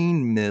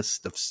green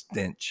mist of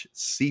stench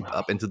seep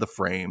up into the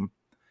frame.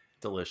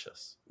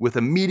 Delicious. With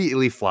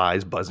immediately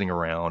flies buzzing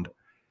around.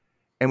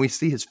 And we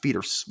see his feet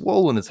are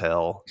swollen as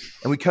hell.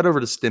 And we cut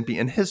over to Stimpy,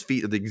 and his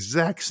feet are the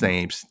exact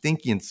same,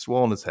 stinky and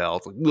swollen as hell.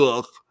 It's like,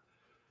 ugh.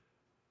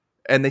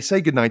 And they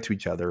say goodnight to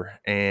each other.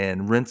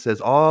 And Ren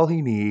says all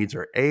he needs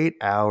are 8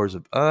 hours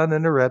of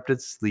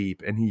uninterrupted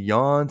sleep. And he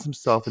yawns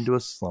himself into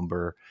a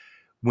slumber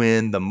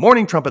when the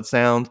morning trumpet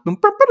sounds.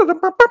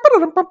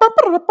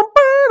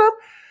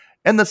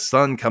 And the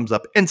sun comes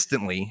up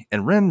instantly.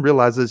 And Ren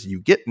realizes you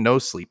get no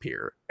sleep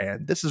here.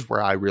 And this is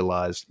where I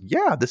realized,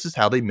 this is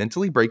how they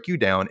mentally break you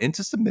down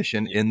into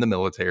submission in the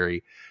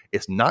military.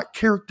 It's not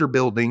character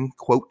building,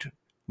 quote,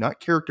 not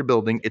character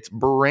building. It's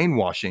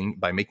brainwashing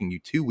by making you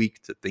too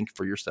weak to think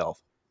for yourself.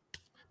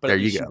 But there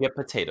you go. Get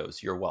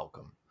potatoes. You're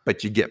welcome.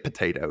 But you get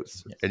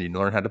potatoes, and you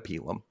learn how to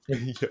peel them.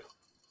 Yeah.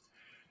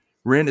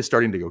 Ren is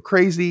starting to go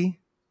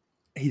crazy.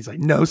 He's like,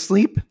 no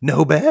sleep,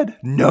 no bed,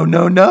 no,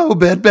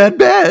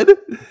 bed.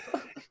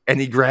 And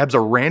he grabs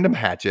a random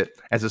hatchet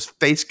as his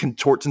face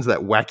contorts into that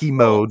wacky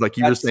mode, like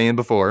you were saying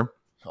before.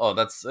 Oh,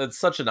 it's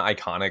such an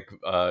iconic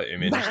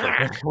image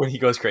like, when he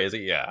goes crazy.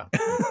 Yeah.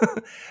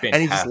 And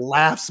he just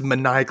laughs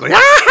maniacally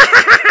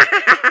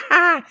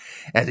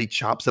as he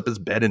chops up his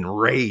bed in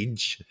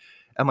rage.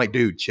 I'm like,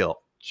 dude,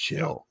 chill.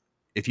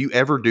 If you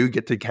ever do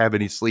get to have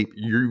any sleep,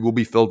 you will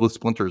be filled with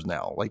splinters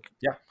now. Like,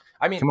 yeah.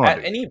 I mean,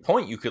 at any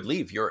point you could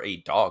leave. You're a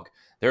dog.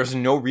 There's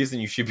no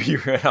reason you should be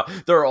right now.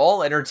 They're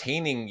all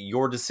entertaining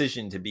your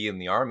decision to be in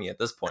the army at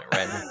this point,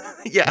 right?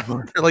 Yeah.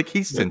 They're like,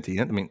 he's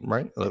sentient. I mean,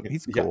 right? Like,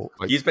 he's cool.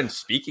 Like, he's been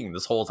speaking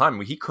this whole time.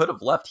 He could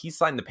have left. He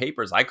signed the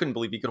papers. I couldn't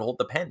believe he could hold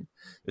the pen.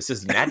 This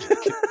is magic.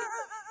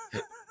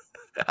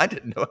 I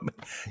didn't know him.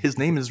 His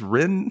name is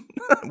Ren.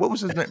 What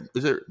was his name?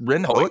 Is it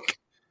Ren Hook?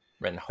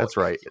 Ren Hook. That's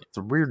right. It's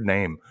a weird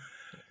name.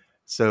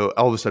 So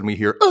all of a sudden we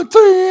hear a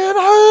tin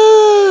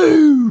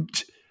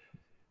hoot.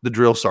 The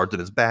drill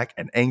sergeant is back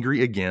and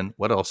angry again.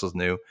 What else is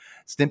new?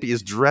 Stimpy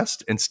is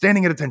dressed and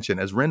standing at attention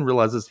as Ren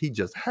realizes he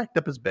just hacked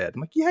up his bed.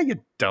 I'm like, yeah,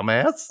 you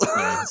dumbass.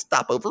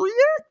 Stop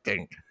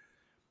overreacting.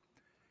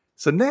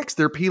 So next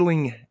they're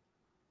peeling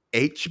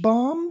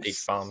H-bombs.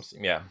 H-bombs.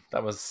 Yeah,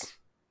 that was...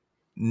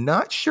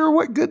 Not sure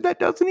what good that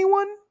does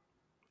anyone.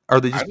 Are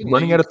they just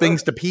running out of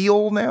things to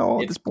peel now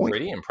at this point? It's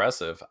pretty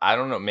impressive. I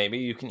don't know. Maybe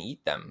you can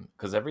eat them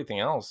because everything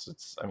else,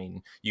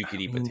 you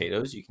could eat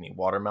potatoes. You can eat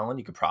watermelon.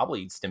 You could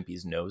probably eat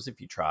Stimpy's nose if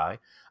you try.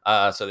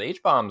 So the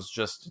H-bomb's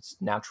it's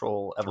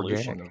natural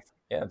evolution.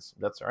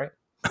 That's right.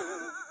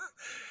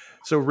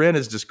 So Ren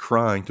is just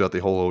crying throughout the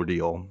whole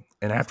ordeal.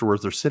 And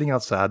afterwards, they're sitting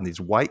outside in these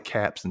white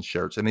caps and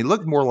shirts. And they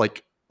look more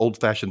like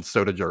old-fashioned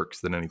soda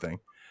jerks than anything.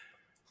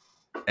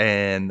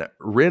 And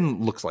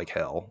Ren looks like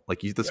hell.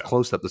 Like he's this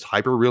close up, this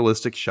hyper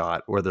realistic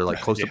shot where they're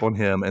like close up on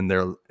him, and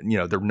they're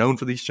known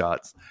for these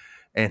shots.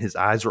 And his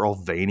eyes are all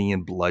veiny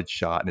and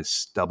bloodshot, and his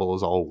stubble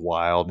is all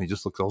wild, and he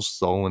just looks all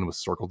sullen with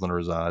circles under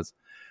his eyes.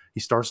 He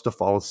starts to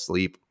fall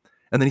asleep,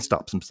 and then he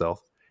stops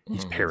himself.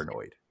 He's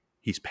paranoid.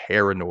 He's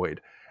paranoid,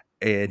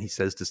 and he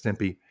says to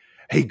Stimpy,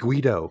 "Hey,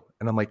 Guido,"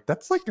 and I'm like,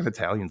 "That's like an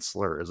Italian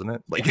slur, isn't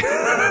it?" Like,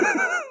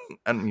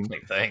 I mean,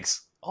 like,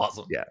 thanks,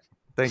 awesome, yeah.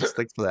 Thanks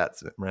for that,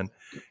 Ren.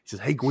 He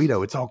says, "Hey,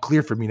 Guido, it's all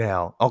clear for me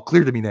now. All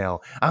clear to me now.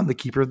 I'm the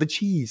keeper of the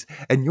cheese,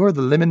 and you're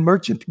the lemon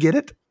merchant. Get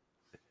it?"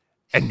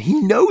 And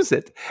he knows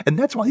it, and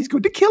that's why he's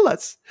going to kill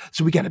us.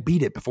 So we got to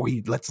beat it before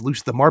he lets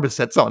loose the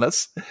marmosets on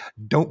us.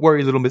 Don't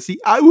worry, little missy.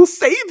 I will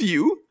save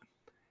you.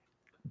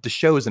 The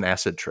show is an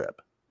acid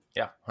trip.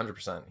 Yeah,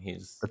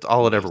 100%. That's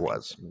all it ever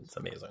was. It's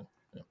amazing.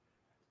 Yeah.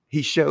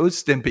 He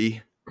shows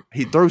Stimpy.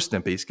 He throws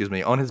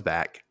Stimpy, on his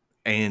back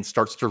and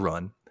starts to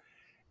run.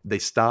 They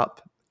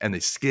stop. And they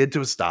skid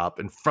to a stop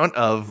in front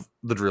of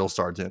the drill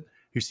sergeant,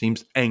 who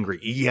seems angry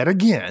yet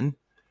again.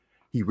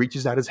 He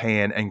reaches out his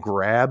hand and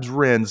grabs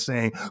Ren,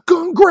 saying,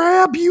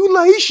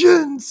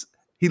 "Congratulations!"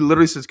 He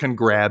literally says,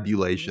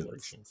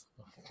 "Congratulations."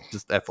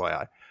 Just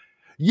FYI.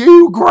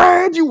 "You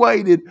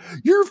graduated!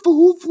 You're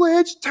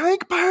full-fledged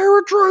tank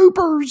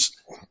paratroopers!"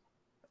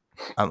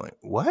 I'm like,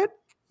 what?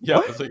 Yeah,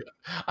 what?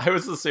 I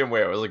was the same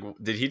way. I was like,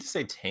 did he just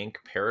say tank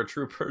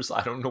paratroopers?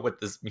 I don't know what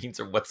this means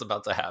or what's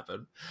about to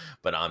happen,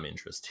 but I'm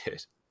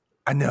interested.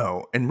 I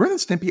know. And Ren and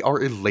Stimpy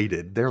are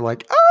elated. They're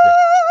like,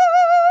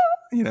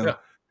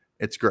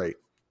 It's great.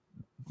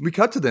 We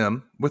cut to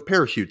them with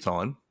parachutes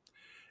on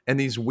and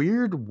these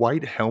weird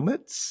white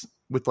helmets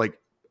with like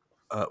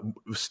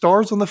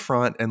stars on the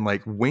front and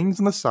like wings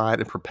on the side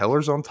and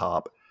propellers on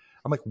top.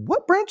 I'm like,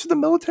 what branch of the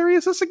military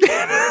is this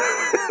again?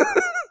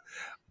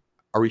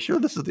 Are we sure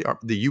this is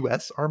the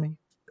U.S. Army?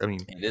 I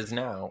mean, it is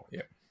now.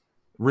 Yeah.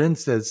 Ren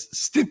says,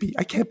 "Stimpy,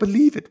 I can't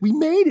believe it. We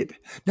made it.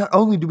 Not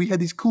only do we have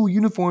these cool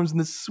uniforms in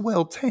this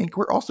swell tank,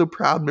 we're also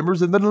proud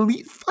members of an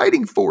elite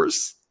fighting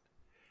force."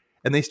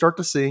 And they start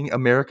to sing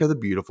 "America the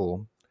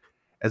Beautiful"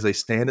 as they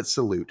stand at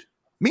salute.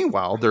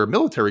 Meanwhile, their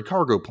military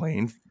cargo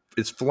plane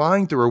is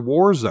flying through a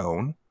war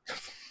zone,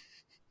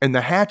 and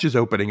the hatch is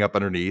opening up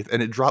underneath,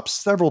 and it drops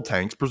several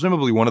tanks.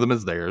 Presumably one of them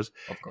is theirs.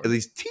 And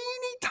these teeny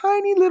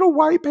tiny little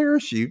white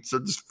parachutes are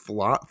just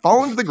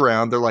falling to the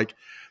ground. They're like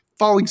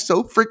falling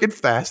so freaking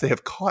fast they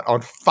have caught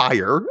on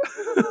fire.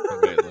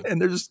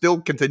 And they're just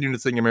still continuing to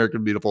sing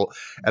 "American Beautiful,"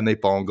 and they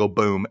fall and go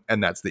boom,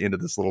 and that's the end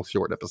of this little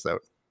short episode.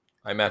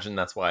 I imagine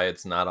that's why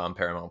it's not on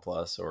Paramount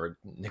Plus or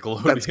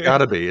Nickelodeon. That's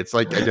gotta be. It's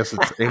like, I guess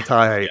it's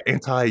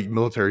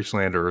anti-military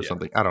slander or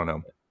something. I don't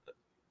know.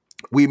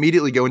 We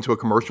immediately go into a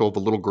commercial of a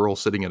little girl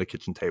sitting at a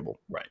kitchen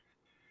table. Right.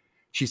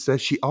 She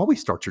says she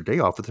always starts her day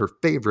off with her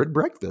favorite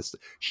breakfast,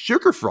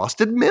 sugar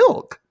frosted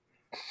milk.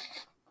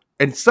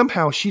 And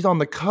somehow she's on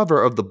the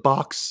cover of the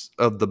box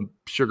of the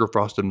sugar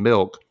frosted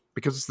milk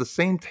because it's the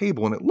same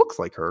table and it looks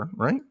like her,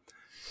 right?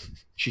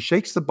 She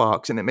shakes the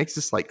box and it makes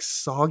this like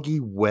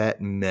soggy,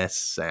 wet mess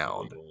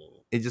sound.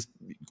 It just,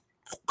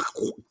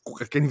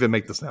 I can't even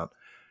make the sound.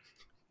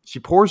 She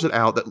pours it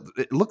out.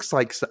 It looks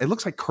like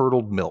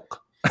curdled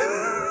milk.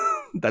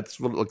 That's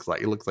what it looks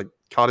like. It looks like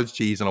cottage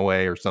cheese in a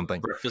way or something.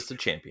 Breakfast of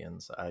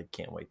champions. I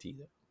can't wait to eat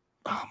it.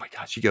 Oh my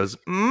God. She goes,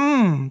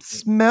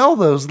 smell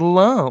those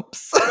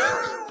lumps.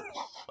 Oh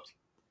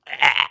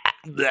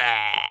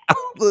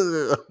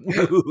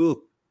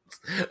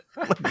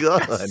my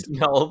God.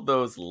 Smell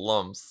those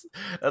lumps.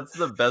 That's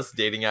the best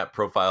dating app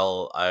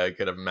profile I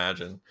could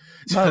imagine.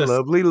 My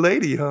lovely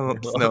lady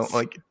humps. No,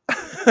 like,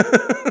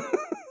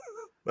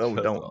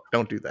 oh,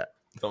 don't do that.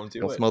 Don't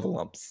smell the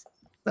lumps.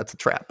 That's a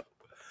trap.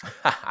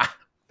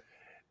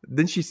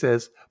 Then she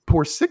says,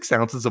 pour 6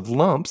 ounces of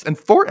lumps and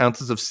 4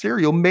 ounces of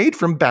cereal made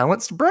from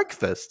balanced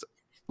breakfast.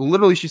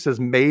 Literally, she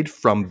says made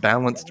from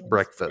balanced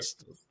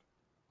breakfast.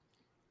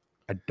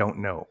 I don't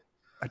know.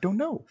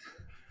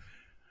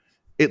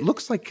 It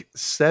looks like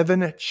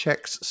 7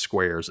 Chex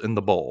squares in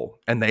the bowl,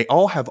 and they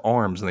all have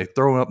arms, and they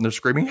throw them up, and they're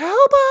screaming,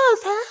 "Help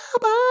us!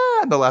 Help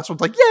us!" And the last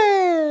one's like,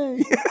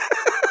 "Yay!"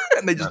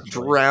 And they just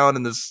drown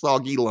in this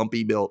soggy,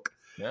 lumpy milk.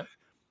 Yeah.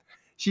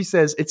 She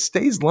says it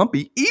stays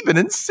lumpy even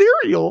in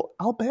cereal.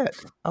 I'll bet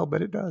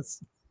it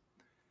does.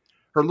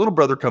 Her little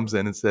brother comes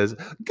in and says,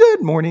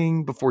 "Good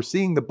morning," before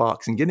seeing the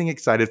box and getting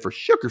excited for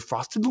sugar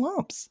frosted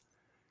lumps.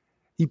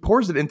 He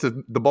pours it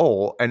into the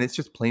bowl, and it's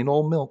just plain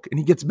old milk. And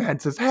he gets mad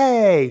and says,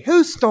 "Hey,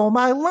 who stole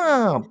my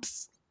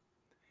lumps?"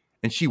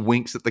 And she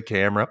winks at the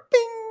camera,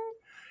 bing,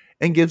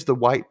 and gives the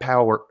white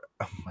power.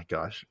 Oh my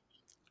gosh.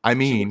 I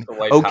mean,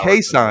 okay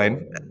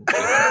sign.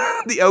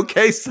 The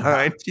okay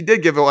sign. She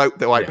did give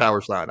the white power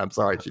sign. I'm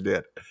sorry, she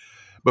did.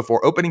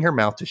 Before opening her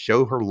mouth to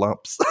show her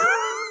lumps.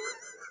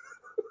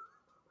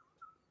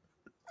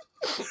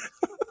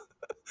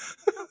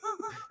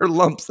 Her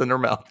lumps in her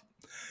mouth.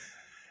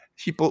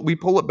 We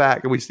pull it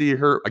back and we see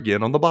her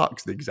again on the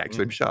box, the exact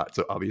same shot.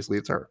 So obviously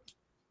it's her.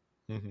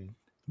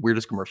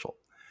 Weirdest commercial.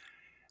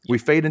 We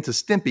fade into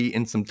Stimpy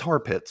in some tar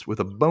pits with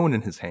a bone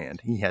in his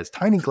hand. He has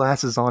tiny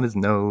glasses on his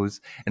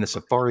nose and a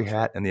safari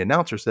hat, and the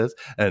announcer says,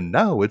 "And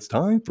now it's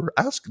time for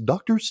Ask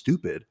Dr.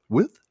 Stupid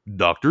with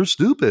Dr.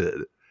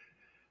 Stupid."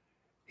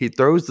 He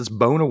throws this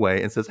bone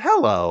away and says,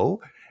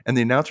 "Hello." And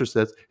the announcer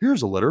says,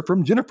 "Here's a letter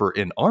from Jennifer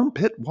in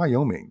Armpit,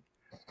 Wyoming."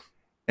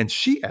 And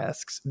she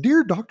asks,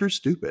 "Dear Dr.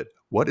 Stupid,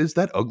 what is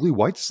that ugly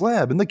white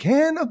slab in the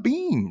can of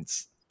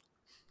beans?"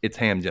 It's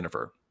ham,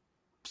 Jennifer.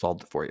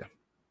 Solved it for you.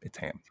 It's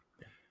ham.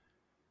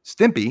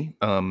 Stimpy,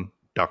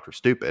 Dr.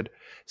 Stupid,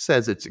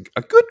 says it's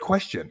a good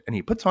question, and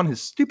he puts on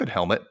his stupid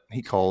helmet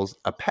he calls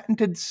a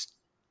patented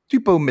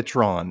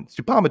stupometron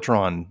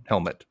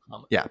helmet.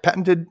 Yeah,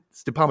 patented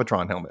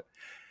stupometron helmet.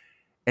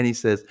 And he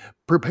says,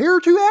 "Prepare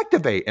to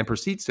activate," and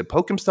proceeds to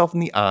poke himself in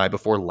the eye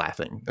before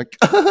laughing. Like,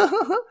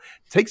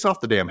 takes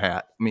off the damn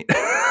hat. I mean,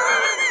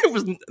 it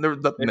was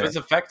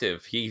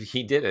effective.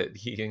 He did it.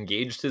 He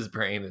engaged his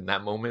brain in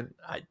that moment.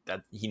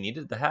 He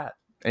needed the hat.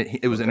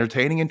 It was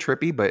entertaining and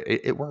trippy, but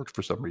it worked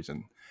for some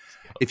reason.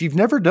 If you've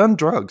never done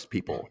drugs,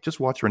 people, just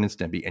watch Ren and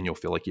Stimpy and you'll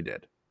feel like you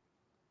did.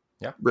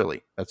 Yeah.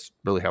 Really. That's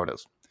really how it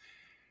is.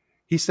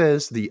 He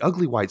says the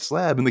ugly white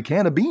slab in the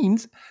can of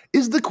beans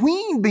is the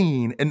queen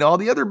bean, and all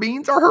the other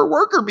beans are her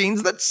worker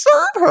beans that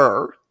serve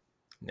her.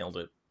 Nailed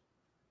it.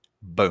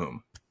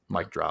 Boom.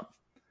 Mic drop.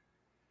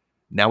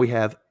 Now we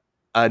have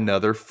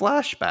another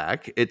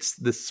flashback. It's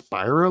the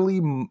spirally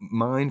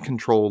mind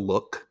control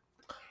look.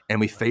 And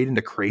we fade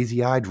into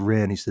crazy-eyed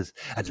Ren. He says,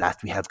 "At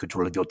last we have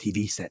control of your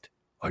TV set.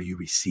 Are you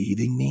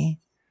receiving me?"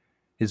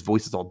 His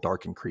voice is all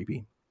dark and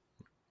creepy.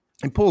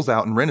 He pulls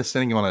out, and Ren is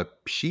sitting on a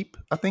sheep,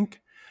 I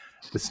think,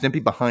 with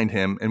Stimpy behind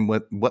him, and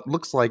what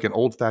looks like an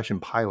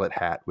old-fashioned pilot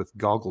hat with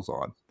goggles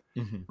on.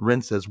 Mm-hmm.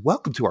 Ren says,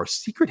 "Welcome to our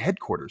secret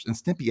headquarters." And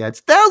Stimpy adds,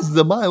 "Thousands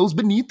of miles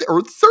beneath the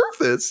Earth's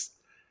surface."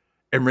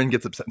 And Ren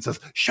gets upset and says,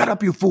 "Shut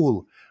up, you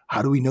fool.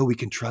 How do we know we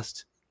can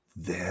trust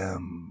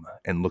them?"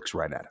 And looks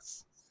right at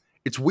us.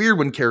 It's weird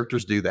when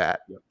characters do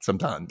that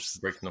sometimes.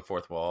 Breaking the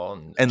fourth wall.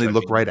 And they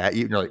look right at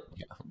you, and you're like,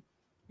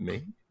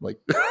 me? Like,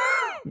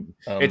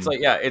 it's like,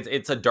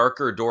 it's a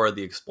darker Dora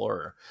the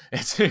Explorer.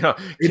 It's, it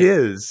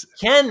is.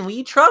 Can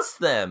we trust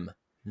them?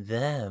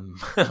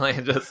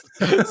 Like, just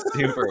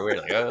super weird.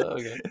 Like, oh,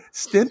 okay.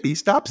 Stimpy,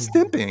 stop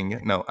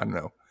stimping. No, I don't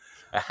know.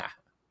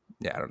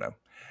 Yeah, I don't know.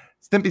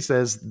 Stimpy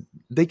says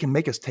they can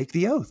make us take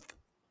the oath.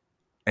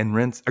 And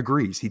Ren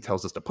agrees. He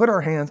tells us to put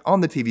our hands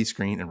on the TV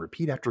screen and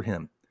repeat after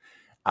him.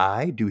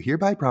 "I do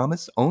hereby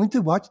promise only to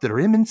watch the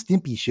Ren and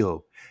Stimpy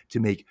show, to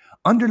make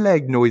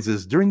underleg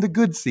noises during the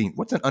good scene."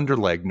 What's an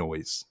underleg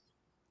noise?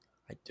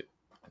 I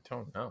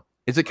don't know.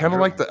 Is it kind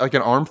of like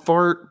an arm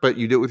fart, but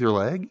you do it with your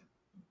leg?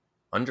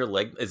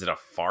 Underleg? Is it a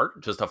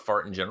fart? Just a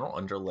fart in general?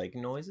 Underleg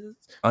noises?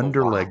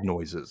 Underleg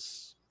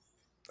noises.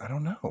 I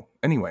don't know.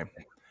 Anyway,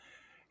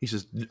 he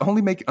says,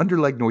 "Only make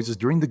underleg noises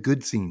during the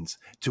good scenes,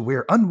 to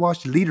wear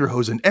unwashed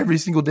lederhosen every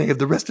single day of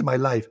the rest of my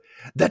life.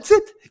 That's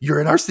it.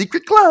 You're in our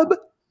secret club."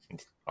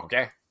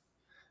 Okay.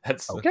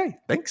 That's okay.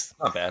 Thanks.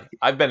 Not bad.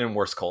 I've been in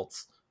worse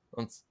cults.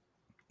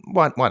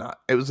 Why not?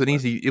 It was an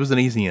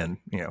easy end,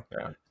 you know.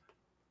 Yeah.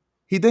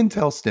 He then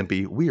tells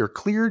Stimpy, he's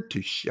clear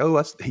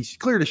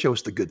to show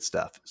us the good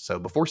stuff. So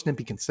before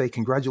Stimpy can say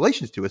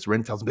congratulations to us,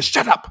 Ren tells him to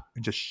shut up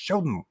and just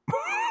show them.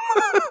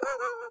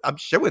 I'm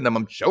showing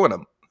them.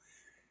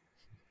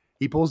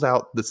 He pulls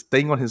out this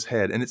thing on his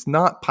head, and it's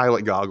not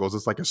pilot goggles.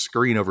 It's like a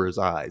screen over his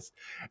eyes.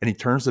 And he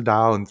turns the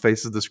dial and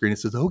faces the screen and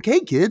says,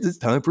 "Okay, kids, it's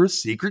time for a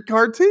secret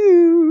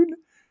cartoon."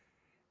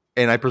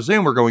 And I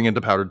presume we're going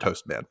into Powdered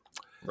Toast Man.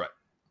 Right.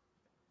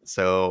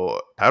 So,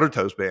 Powdered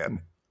Toast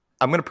Man.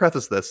 I'm going to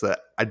preface this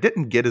that I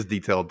didn't get as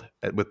detailed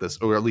with this,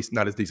 or at least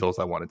not as detailed as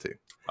I wanted to.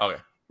 Okay.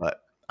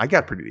 But I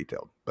got pretty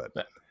detailed. But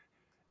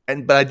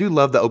I do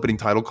love the opening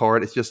title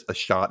card. It's just a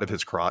shot of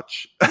his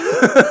crotch.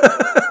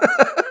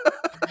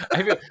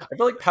 I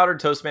feel like Powdered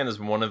Toast Man is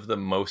one of the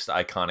most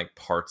iconic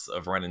parts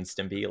of Ren and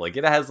Stimpy. Like,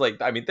 it has, like,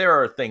 I mean, there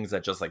are things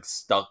that just, like,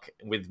 stuck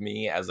with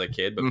me as a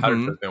kid, but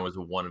Powdered Toast Man was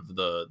one of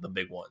the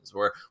big ones.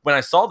 Where when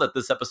I saw that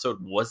this episode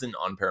wasn't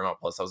on Paramount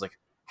Plus, I was like,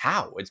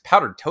 how? It's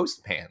Powdered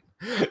Toast Man.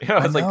 You know,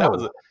 it's like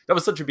that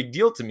was such a big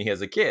deal to me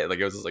as a kid. Like,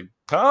 it was just like,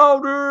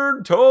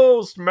 Powdered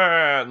Toast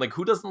Man. Like,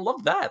 who doesn't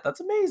love that? That's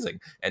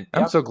amazing. And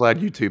I'm so glad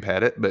YouTube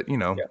had it, but you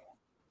know,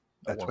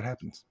 that's what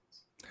happens.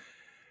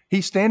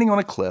 He's standing on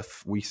a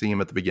cliff. We see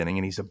him at the beginning,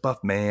 and he's a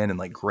buff man in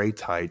like gray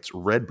tights,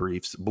 red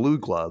briefs, blue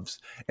gloves,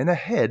 and a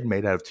head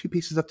made out of 2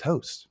 pieces of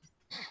toast.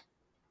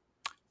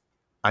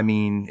 I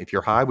mean, if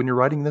you're high when you're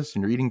writing this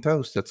and you're eating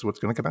toast, that's what's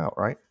going to come out,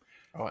 right?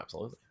 Oh,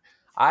 absolutely.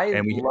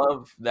 I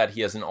love that he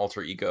has an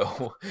alter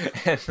ego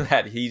and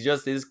that he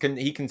just is.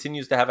 He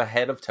continues to have a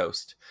head of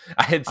toast.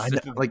 How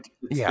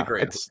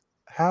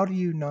do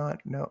you not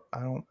know?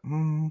 I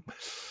don't.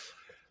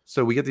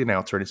 So we get the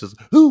announcer and he says,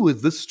 "Who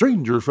is this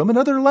stranger from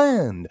another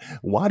land?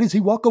 Why does he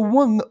walk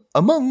among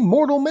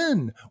mortal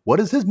men? What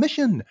is his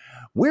mission?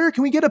 Where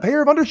can we get a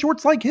pair of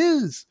undershorts like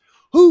his?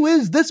 Who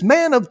is this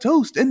man of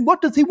toast and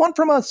what does he want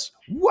from us?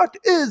 What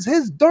is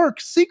his dark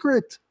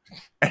secret?"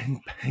 And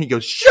he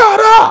goes, "Shut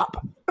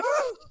up!"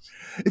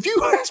 If you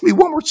ask me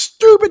one more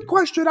stupid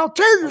question, I'll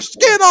tear your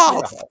skin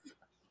off.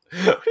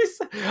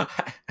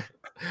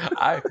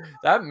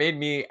 That made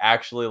me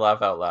actually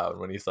laugh out loud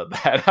when he said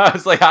that. I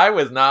was like, I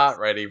was not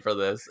ready for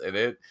this,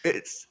 and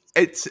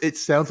it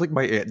sounds like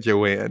my Aunt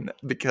Joanne,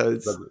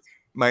 because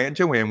my Aunt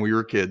Joanne, when we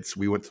were kids,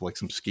 we went to like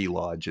some ski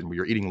lodge and we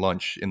were eating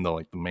lunch in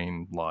the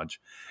main lodge,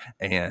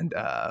 and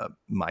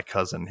my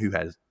cousin, who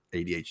has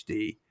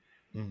ADHD,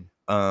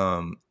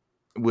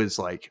 was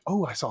like,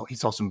 oh, he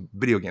saw some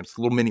video games,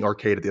 a little mini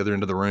arcade at the other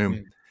end of the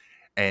room,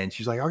 and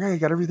she's like, okay, I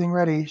got everything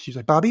ready. She's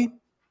like, Bobby,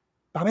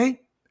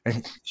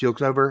 and she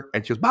looks over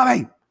and she goes,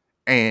 Bobby,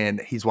 and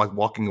he's like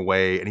walking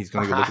away, and he's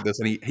going to go look at this,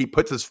 and he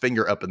puts his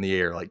finger up in the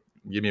air like,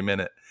 give me a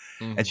minute.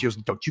 And she goes,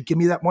 don't you give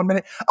me that 1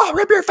 minute. I'll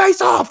rip your face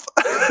off.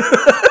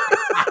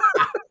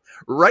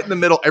 Right in the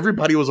middle.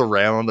 Everybody was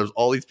around. There's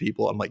all these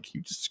people. I'm like,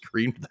 you just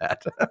screamed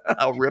that.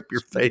 I'll rip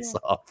your face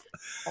off.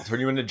 I'll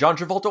turn you into John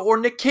Travolta or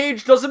Nick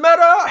Cage. Doesn't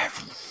matter.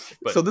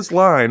 So this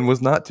line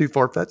was not too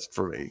far-fetched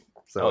for me.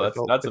 So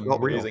that's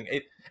amazing.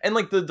 And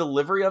like the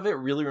delivery of it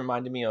really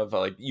reminded me of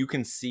like, you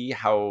can see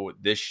how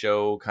this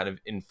show kind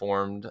of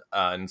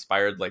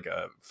inspired like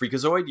a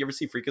Freakazoid. You ever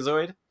see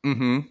Freakazoid?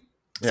 Mm-hmm.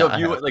 So if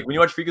you like when you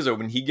watch Freakazoid,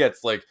 when he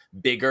gets like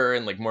bigger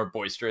and like more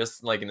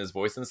boisterous, like in his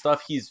voice and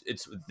stuff,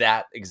 it's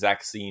that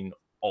exact scene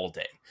all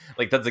day.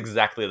 Like that's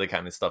exactly the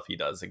kind of stuff he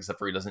does, except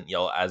for he doesn't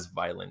yell as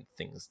violent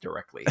things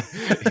directly.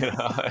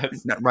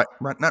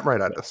 Not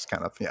right at us,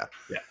 kind of. Yeah.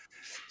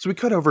 So we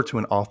cut over to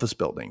an office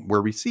building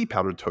where we see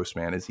Powdered Toast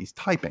Man as he's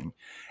typing,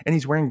 and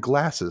he's wearing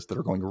glasses that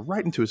are going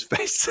right into his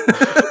face.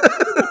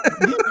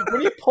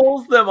 When he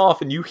pulls them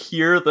off and you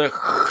hear the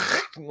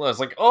it's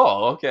like,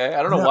 oh, okay.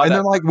 I don't know why. And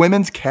they're like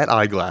women's cat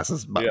eye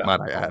glasses, might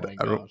I add.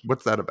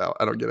 What's that about?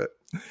 I don't get it.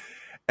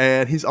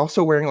 And he's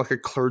also wearing like a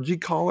clergy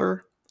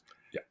collar.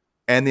 Yeah.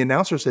 And the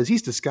announcer says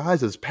he's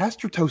disguised as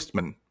Pastor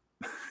Toastman.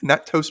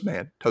 Not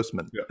Toastman,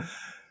 Toastman. Yeah.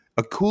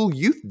 A cool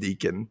youth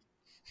deacon.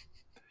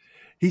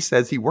 He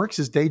says he works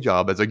his day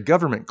job as a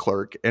government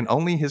clerk and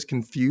only his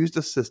confused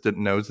assistant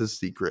knows his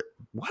secret.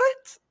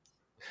 What?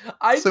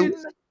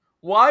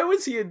 Why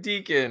was he a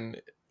deacon?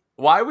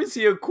 Why was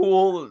he a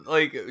cool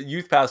like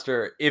youth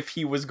pastor if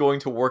he was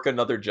going to work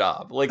another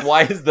job? Like,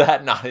 why is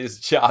that not his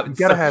job? You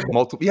gotta have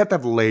multiple. You have to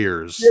have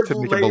layers to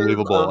make it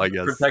believable, I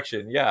guess.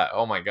 Protection, yeah.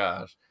 Oh my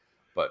gosh,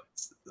 but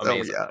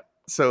amazing. Oh, yeah.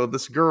 So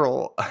this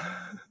girl,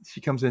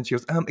 she comes in. She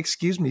goes,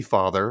 "Excuse me,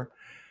 Father.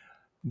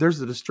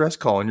 There's a distress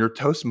call on your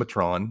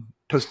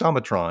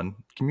tostomatron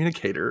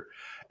communicator."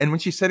 And when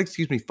she said,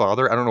 "Excuse me,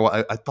 Father," I don't know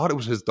why. I thought it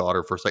was his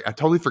daughter for a second. I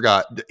totally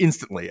forgot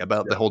instantly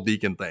about the whole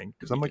deacon thing,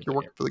 because I'm like, you're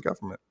working for the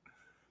government.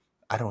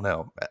 I don't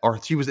know. Or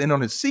she was in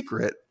on his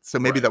secret, so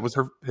maybe that was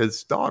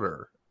his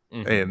daughter.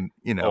 And,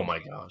 oh my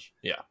gosh.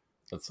 Yeah.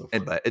 That's so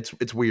funny. But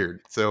it's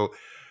weird. So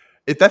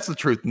if that's the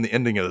truth, then the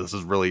ending of this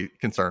is really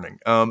concerning.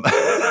 I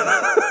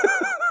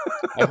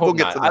hope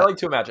not. I like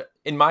to imagine.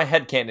 In my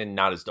head canon,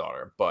 not his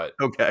daughter, but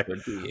okay.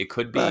 It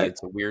could be. But,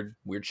 it's a weird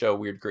show,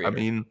 weird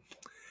creator.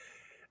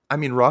 I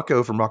mean,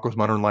 Rocco from Rocco's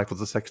Modern Life was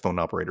a sex phone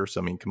operator,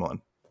 so I mean, come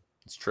on.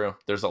 It's true.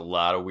 There's a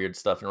lot of weird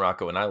stuff in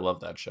Rocco, and I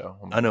love that show.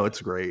 I know,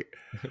 it's great.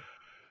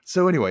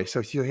 So anyway,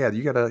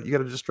 you got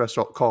a distress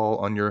call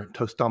on your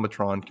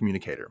Tostomatron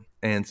communicator.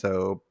 And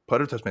so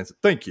Powdered Toast Man says,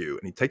 "Thank you."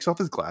 And he takes off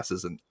his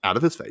glasses and out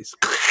of his face.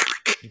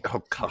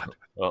 Oh, God.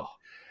 Oh.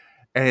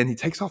 And he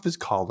takes off his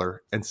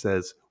collar and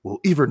says, will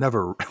evil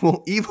never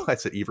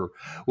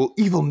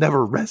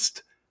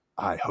rest?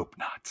 I hope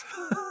not.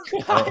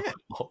 I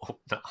hope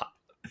not.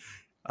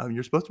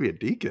 You're supposed to be a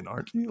deacon,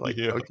 aren't you? Like,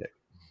 yeah. Okay.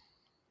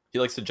 He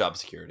likes the job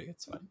security.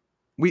 It's fine.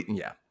 We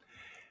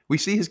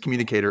see his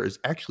communicator is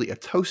actually a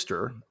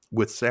toaster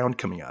with sound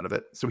coming out of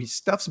it. So he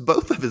stuffs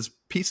both of his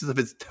pieces of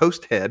his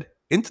toast head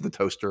into the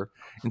toaster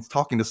and is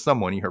talking to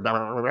someone. You hear, blah,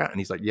 blah, blah, blah, and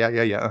he's like, yeah,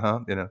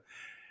 uh-huh.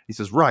 He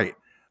says, right,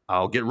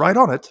 I'll get right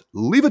on it.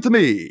 Leave it to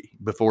me,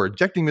 before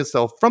ejecting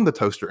himself from the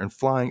toaster and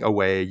flying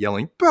away,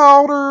 yelling,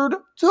 "Powdered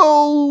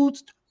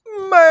Toast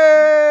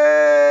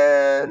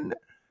Man!"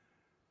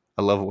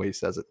 I love the way he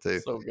says it, too.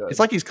 So good. It's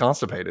like he's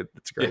constipated.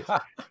 It's great. Yeah.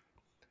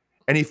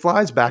 And he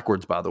flies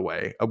backwards, by the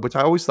way, which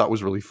I always thought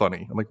was really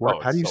funny. I'm like,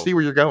 how do you see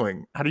where you're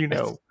going? How do you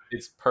know?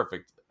 It's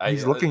perfect.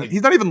 He's looking.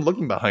 He's not even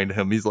looking behind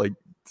him. He's like,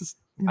 just,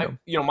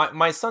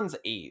 my son's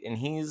 8, and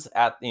he's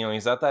at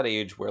that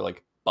age where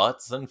like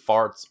butts and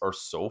farts are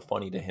so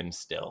funny to him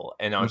still.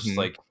 And I was just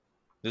like,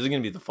 this is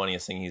gonna be the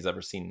funniest thing he's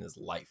ever seen in his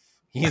life.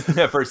 He's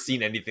never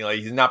seen anything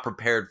like. He's not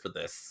prepared for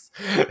this,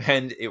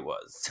 and it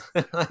was.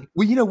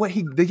 Well, you know what?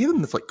 They give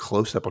him this like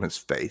close up on his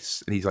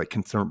face, and he's like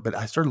concerned. But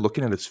I started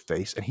looking at his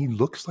face, and he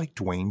looks like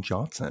Dwayne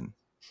Johnson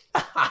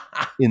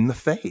in the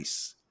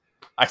face.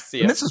 I see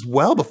it. And this is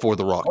well before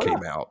The Rock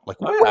came out. Like,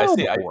 I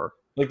see.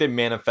 Like they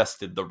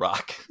manifested The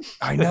Rock.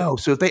 I know.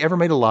 So if they ever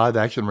made a live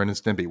action Ren and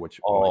Stimpy,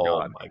 which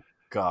oh my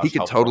god, he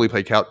could totally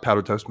play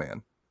Powdered Toast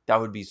Man. That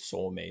would be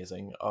so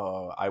amazing.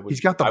 I would. He's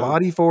got the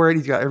body for it.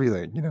 He's got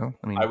everything.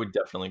 I mean, I would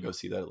definitely go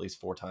see that at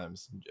least 4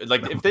 times.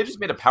 Like if they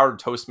just made a Powdered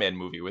Toast Man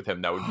movie with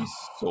him, that would be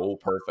so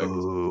perfect.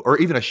 Ooh, or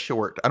even a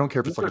short. I don't care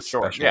if it's like a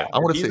short. special. Yeah, I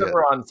want to see it.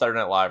 On Saturday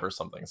Night Live or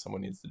something.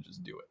 Someone needs to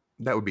just do it.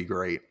 That would be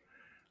great.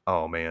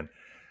 Oh man,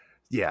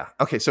 yeah.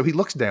 Okay, so he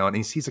looks down and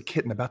he sees a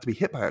kitten about to be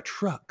hit by a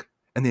truck,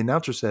 and the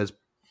announcer says,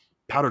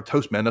 "Powdered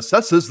Toast Man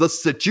assesses the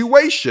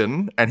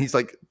situation," and he's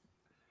like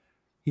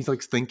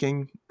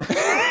thinking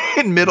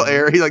in middle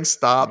air. He like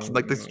stops,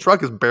 like this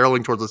truck is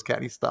barreling towards this cat.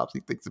 And he stops. He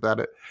thinks about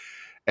it,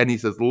 and he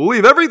says,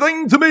 "Leave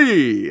everything to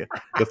me,"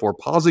 before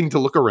pausing to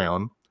look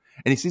around.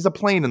 And he sees a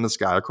plane in the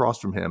sky across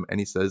from him, and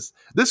he says,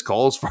 "This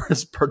calls for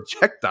his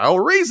projectile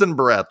raisin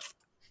breath."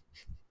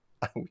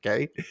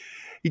 Okay.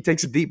 He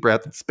takes a deep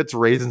breath and spits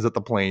raisins at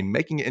the plane,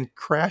 making it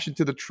crash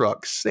into the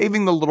truck,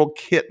 saving the little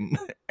kitten,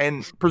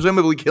 and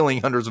presumably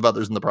killing hundreds of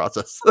others in the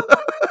process.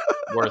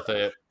 Worth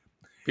it.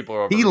 People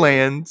are over. He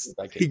lands,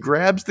 he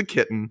grabs the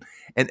kitten,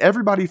 and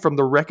everybody from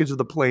the wreckage of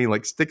the plane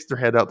like sticks their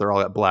head out. They're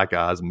all got black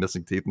eyes and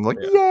missing teeth. And like,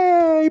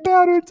 yay,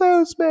 Powdered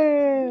Toast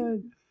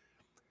Man.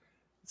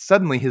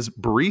 Suddenly his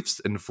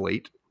briefs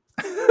inflate.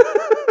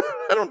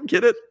 I don't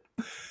get it.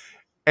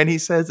 And he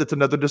says it's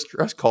another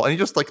distress call, and he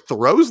just like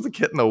throws the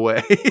kitten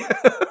away.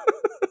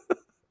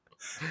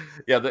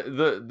 Yeah,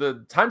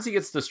 the times he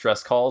gets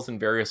distress calls in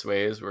various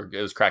ways where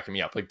it was cracking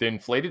me up. Like the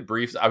inflated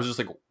briefs, I was just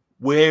like,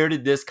 where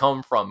did this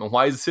come from? And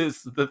why is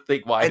this the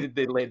thing? Why did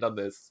they land on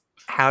this?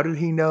 How did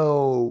he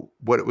know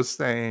what it was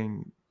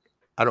saying?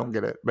 I don't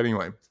get it. But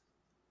anyway.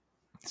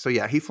 So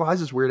yeah, he flies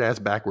his weird ass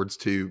backwards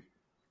to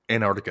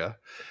Antarctica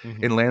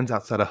and lands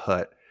outside a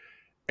hut.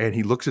 And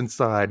he looks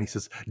inside and he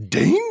says,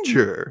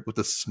 "Danger!" with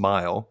a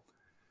smile.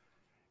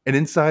 And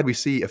inside we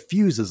see a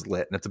fuse is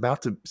lit and it's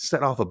about to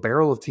set off a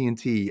barrel of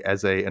TNT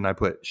and I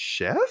put,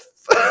 "Chef?"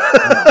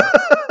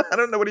 I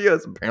don't know what he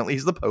is. Apparently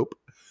he's the Pope.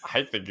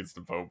 I think it's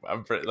the Pope.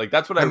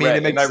 That's what I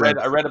read. And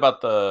I read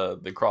about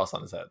the cross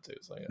on his head too.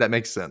 So yeah. That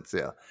makes sense,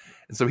 yeah.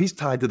 And so he's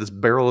tied to this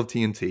barrel of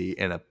TNT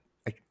and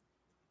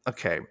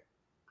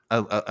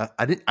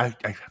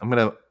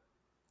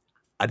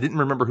I didn't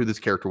remember who this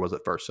character was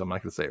at first, so I'm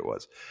not going to say it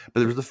was. But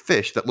there's a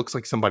fish that looks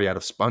like somebody out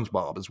of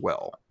SpongeBob as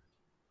well.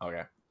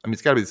 Okay. I mean,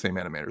 it's got to be the same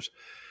animators.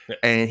 Yeah.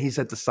 And he's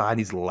at the side,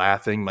 he's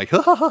laughing, like,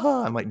 ha, ha, ha,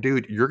 ha. I'm like,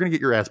 dude, you're going to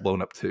get your ass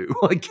blown up too.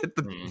 Like, get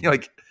the,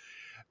 like,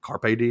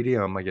 carpe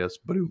diem, I guess.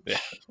 But,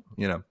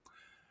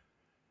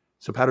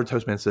 So Powdered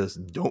Toast Man says,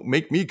 "Don't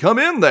make me come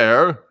in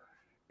there."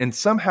 And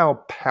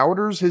somehow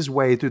powders his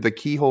way through the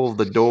keyhole of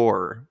the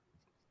door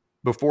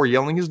before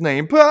yelling his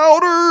name,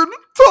 "Powdered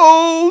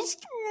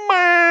Toast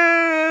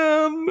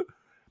Man."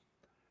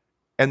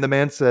 And the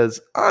man says,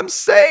 "I'm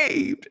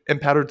saved."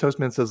 And Powdered Toast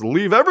Man says,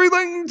 "Leave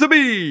everything to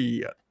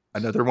me."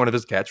 Another one of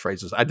his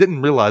catchphrases. I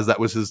didn't realize that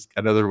was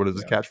another one of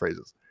his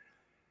catchphrases.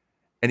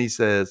 And he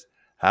says,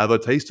 "Have a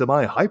taste of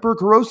my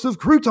hyper-corrosive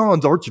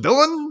croutons,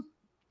 archvillain,"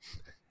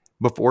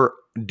 before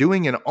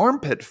doing an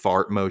armpit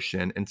fart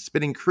motion and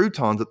spitting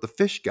croutons at the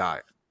fish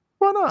guy.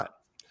 Why not?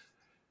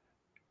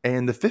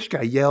 And the fish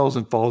guy yells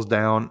and falls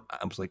down.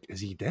 I was like, is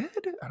he dead?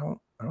 I don't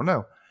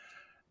know.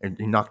 And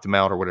he knocked him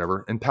out or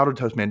whatever. And Powdered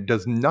Toast Man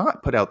does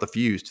not put out the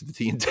fuse to the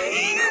TNT.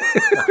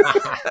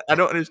 I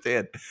don't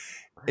understand.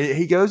 And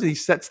he goes and he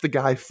sets the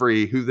guy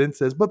free, who then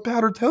says, "But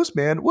Powdered Toast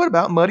Man, what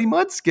about Muddy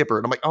Mud Skipper?"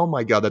 And I'm like, oh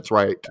my God, that's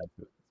right.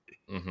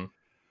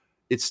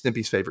 It's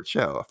Stimpy's favorite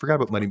show. I forgot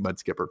about Muddy Mud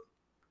Skipper.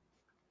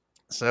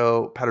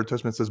 So Powdered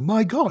Toast Man says,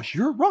 "My gosh,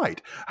 you're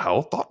right.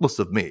 How thoughtless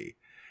of me."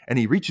 And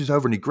he reaches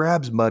over and he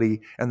grabs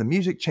Muddy, and the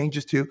music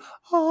changes to,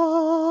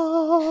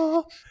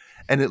 "Ah."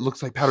 And it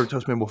looks like Powdered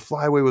Toast Man will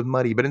fly away with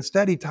Muddy, but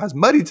instead he ties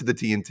Muddy to the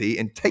TNT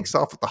and takes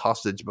off with the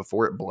hostage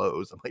before it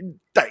blows. I'm like,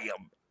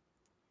 damn.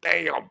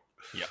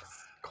 Yes,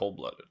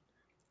 cold-blooded.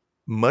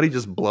 Muddy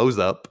just blows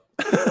up.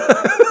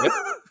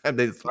 And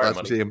they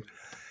see him.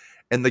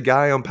 And the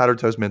guy on Powdered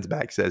Toast Man's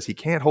back says he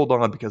can't hold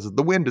on because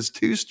the wind is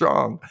too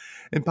strong.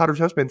 And Powdered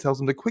Toast Man tells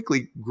him to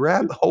quickly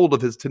grab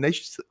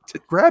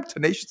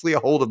tenaciously a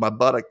hold of my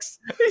buttocks.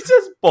 He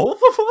says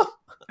both of them?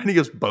 And he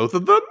goes, "Both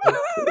of them?"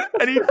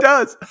 And he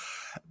does.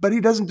 But he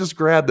doesn't just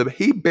grab them.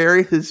 He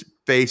buries his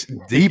face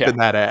deep in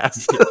that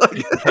ass.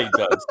 He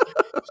does.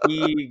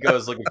 He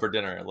goes looking for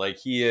dinner. Like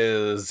he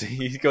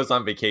goes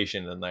on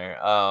vacation in there.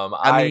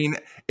 I mean,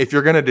 if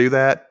you're going to do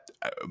that,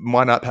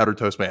 why not Powdered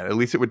Toast Man? At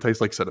least it would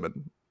taste like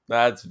cinnamon.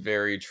 That's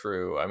very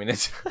true. I mean,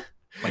 it's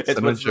like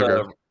cinnamon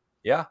sugar.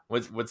 Yeah.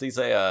 What's he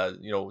say?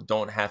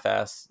 Don't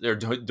half-ass or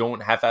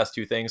don't half-ass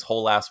two things,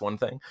 whole-ass one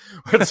thing.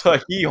 It's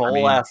like he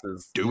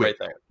whole-asses right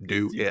there.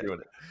 He's doing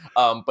it.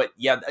 But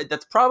yeah,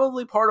 that's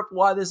probably part of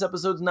why this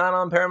episode's not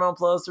on Paramount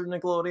Plus or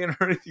Nickelodeon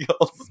or anything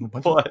else. A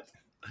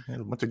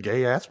bunch of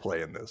gay ass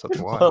play in this. That's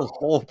why. A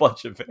whole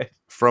bunch of it.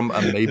 From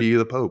maybe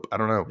the Pope. I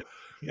don't know.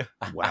 Yeah.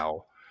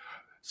 Wow.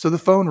 So the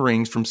phone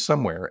rings from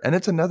somewhere, and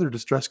it's another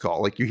distress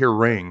call. Like you hear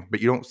ring,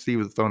 but you don't see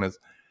what the phone is.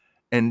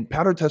 And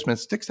Powdered Toast Man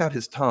sticks out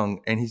his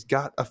tongue, and he's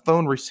got a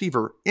phone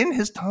receiver in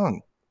his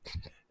tongue.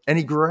 And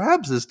he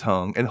grabs his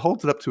tongue and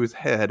holds it up to his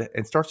head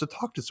and starts to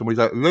talk to someone. He's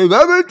like, "Leave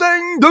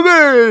everything to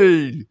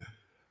me."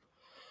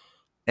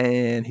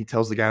 And he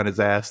tells the guy on his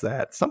ass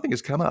that something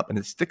has come up, and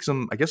it sticks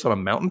him, I guess, on a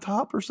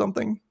mountaintop or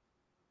something.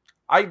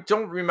 I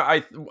don't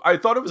remember. I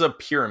thought it was a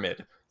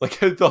pyramid.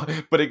 Like I thought,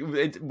 but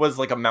it was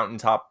like a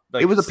mountaintop.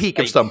 Like it was a peak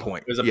of some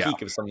point. It was a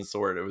peak of some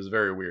sort. It was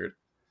very weird.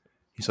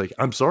 He's like,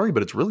 I'm sorry,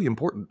 but it's really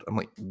important. I'm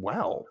like,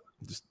 wow.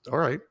 Just all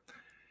right.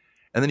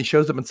 And then he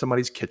shows up in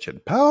somebody's kitchen.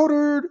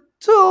 Powdered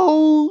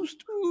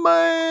toast,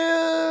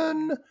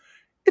 man.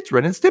 It's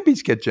Ren and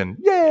Stimpy's kitchen.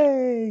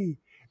 Yay.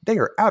 They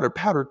are out of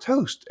powdered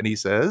toast. And he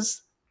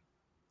says,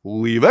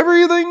 leave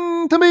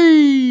everything to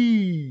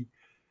me. And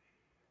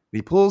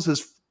he pulls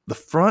the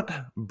front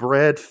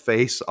bread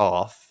face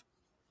off,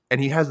 and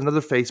he has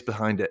another face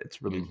behind it.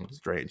 It's really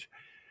strange.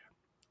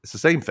 It's the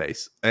same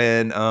face.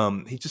 And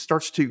he just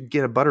starts to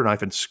get a butter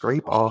knife and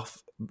scrape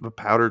off the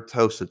powdered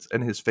toast that's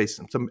in his face.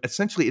 And so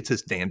essentially, it's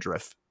his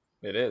dandruff.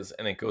 It is.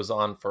 And it goes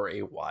on for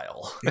a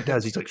while. It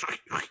does. He's like,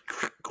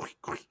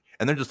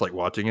 and they're just like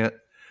watching it.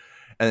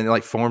 And then it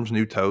like forms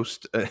new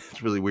toast.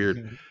 It's really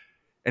weird.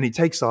 And he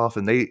takes off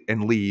and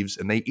leaves,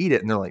 and they eat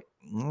it, and they're like,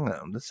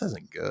 no, this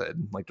isn't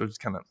good. Like they're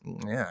just kind of,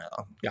 yeah.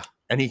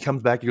 And he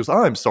comes back, he goes,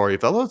 I'm sorry,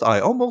 fellas, I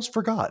almost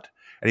forgot.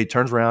 And he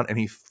turns around and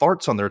he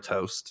farts on their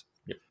toast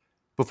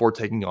before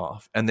taking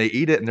off. And they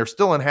eat it, and they're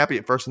still unhappy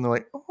at first, and they're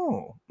like,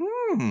 oh,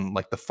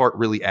 like the fart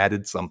really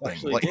added something.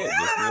 Actually like, did.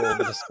 There's a little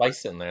bit of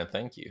spice in there.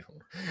 Thank you.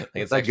 Like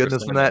it's that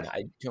goodness from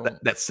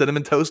that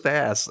cinnamon toast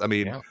ass. I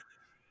mean,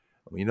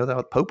 you know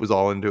that Pope was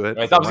all into it.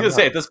 I was going to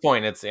say at this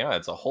point, it's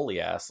a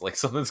holy ass. Like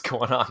something's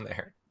going on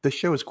there. This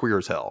show is queer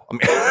as hell. I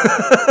mean,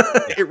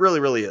 it really,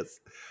 really is.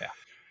 Yeah.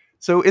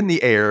 So in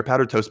the air,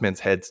 Powdered Toast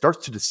Man's head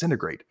starts to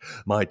disintegrate.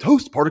 My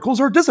toast particles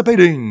are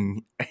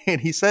dissipating.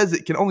 And he says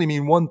it can only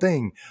mean one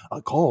thing.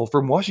 A call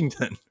from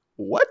Washington.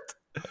 What?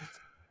 So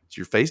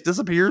your face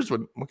disappears?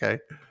 Okay.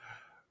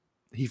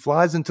 He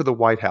flies into the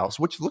White House,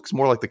 which looks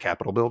more like the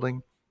Capitol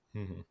building.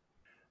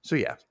 So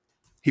yeah.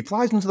 He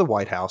flies into the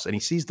White House and he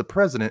sees the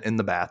president in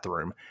the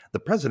bathroom. The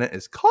president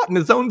is caught in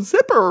his own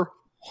zipper.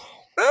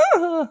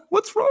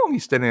 What's wrong?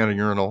 He's standing at a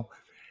urinal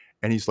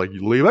and he's like,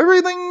 you leave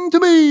everything to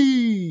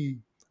me.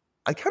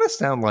 I kind of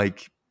sound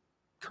like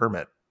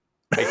Kermit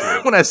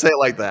when I say it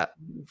like that.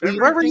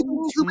 Leave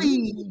everything to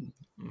me.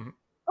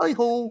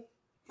 Hi-ho.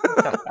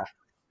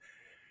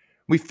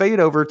 We fade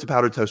over to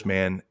Powdered Toast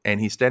Man,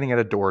 and he's standing at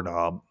a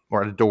doorknob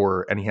or at a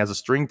door, and he has a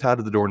string tied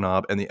to the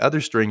doorknob, and the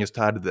other string is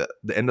tied to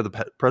the end of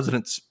the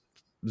president's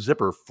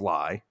zipper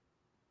fly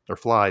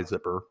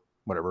zipper,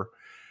 whatever.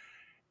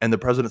 And the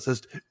president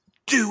says,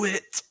 do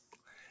it.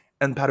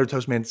 And Powdered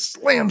Toast Man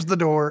slams the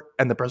door,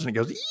 and the president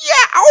goes,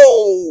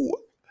 yow!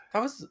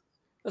 That's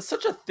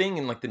such a thing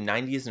in like the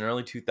 90s and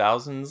early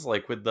 2000s,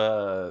 like with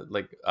the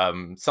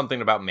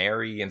something about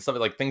Mary and stuff,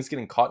 like things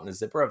getting caught in the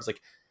zipper. I was like,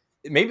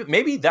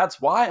 maybe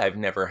that's why I've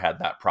never had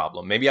that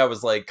problem. Maybe I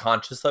was like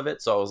conscious of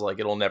it, so I was like,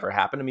 it'll never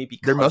happen to me.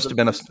 Because there must have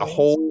been a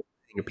whole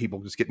of people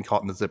just getting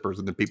caught in the zippers,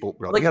 and then people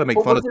were like, you gotta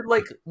make fun of it.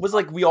 Was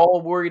we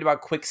all worried about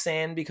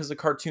quicksand because of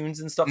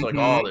cartoons and stuff? Like,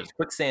 oh, there's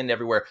quicksand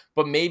everywhere.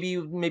 But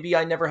maybe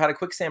I never had a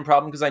quicksand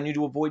problem because I knew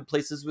to avoid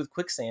places with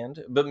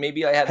quicksand. But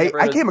maybe I had. Hey,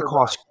 I came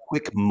across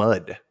quick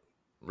mud.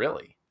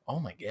 Really? Oh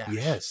my gosh.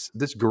 Yes,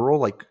 this girl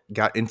like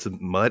got into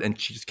mud and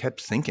she just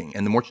kept sinking,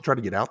 and the more she tried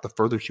to get out, the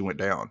further she went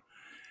down.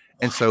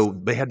 And so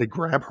they had to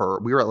grab her.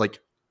 We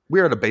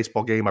were at a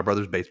baseball game, my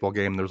brother's baseball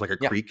game. And there was like a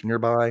creek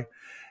nearby.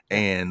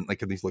 And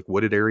like in these like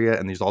wooded area,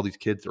 and there's all these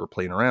kids that were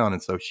playing around,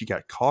 and so she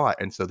got caught,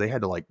 and so they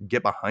had to like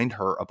get behind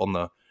her up on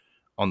the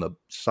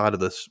side of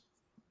this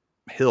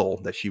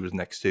hill that she was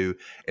next to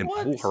and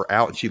pull her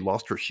out, and she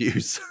lost her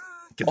shoes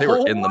because they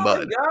were in the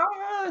mud.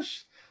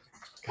 Gosh.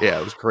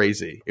 Yeah, it was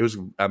crazy. It was,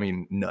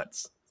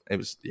 nuts. It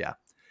was, yeah.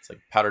 It's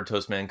like Powdered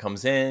Toast Man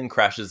comes in,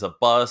 crashes a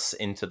bus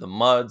into the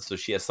mud, so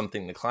she has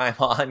something to climb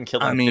on.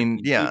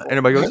 Yeah. And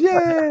everybody goes,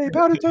 yay,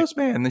 Powdered Toast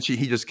Man. And then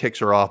he just kicks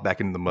her off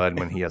back into the mud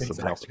when he has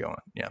something else to go on.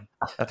 Yeah,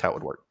 that's how it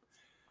would work.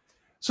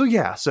 So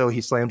he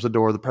slams the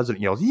door. The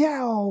president yells,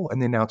 yow.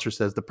 And the announcer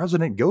says, the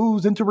president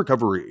goes into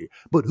recovery.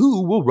 But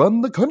who will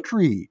run the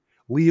country?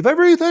 Leave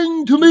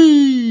everything to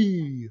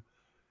me.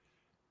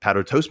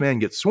 Powdered Toast Man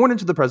gets sworn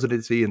into the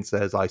presidency and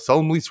says, I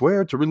solemnly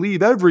swear to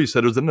relieve every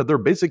citizen of their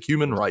basic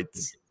human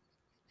rights.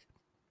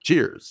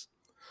 Cheers.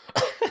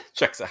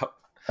 Checks out.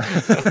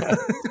 He's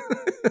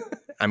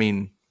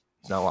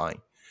not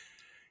lying.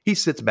 He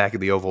sits back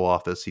in the Oval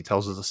Office. He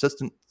tells his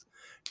assistant,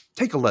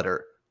 take a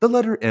letter. The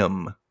letter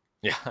M.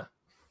 Yeah.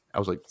 I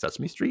was like,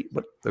 Sesame Street?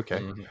 What? Okay.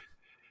 Mm-hmm.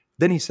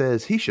 Then he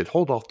says he should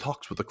hold off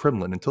talks with the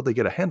Kremlin until they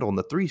get a handle on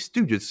the Three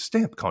Stooges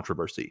stamp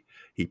controversy.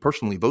 He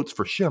personally votes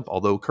for Shemp,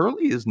 although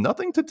Curly is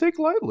nothing to take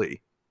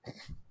lightly.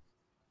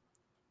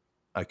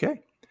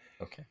 Okay.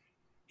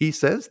 He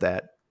says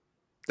that,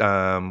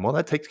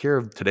 that takes care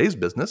of today's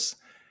business.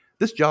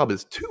 This job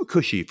is too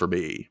cushy for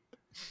me.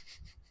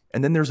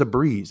 And then there's a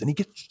breeze, and he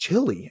gets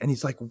chilly, and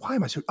he's like, why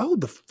am I so... Oh,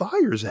 the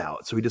fire's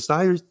out. So he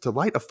decides to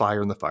light a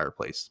fire in the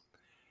fireplace.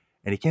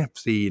 And he can't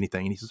see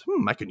anything. And he says,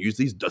 I can use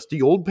these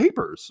dusty old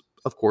papers.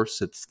 Of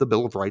course, it's the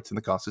Bill of Rights and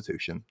the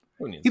Constitution.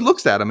 He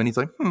looks at them, and he's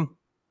like, And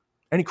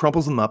he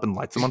crumples them up and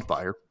lights them on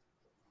fire.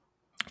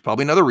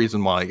 Probably another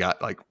reason why I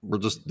got like, we're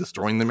just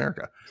destroying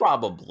America.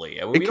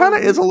 Probably. I mean, It we kind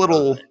don't of is a really know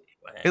little, that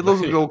it anyway,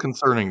 was a little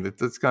concerning.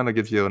 That kind of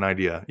gives you an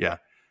idea. Yeah.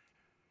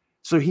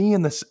 So he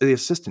and the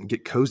assistant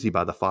get cozy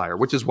by the fire,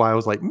 which is why I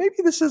was like, maybe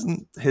this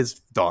isn't his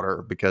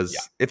daughter, yeah.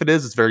 because if it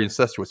is, it's very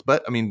incestuous.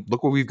 But I mean,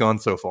 look where we've gone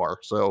so far.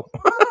 So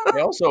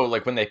They also,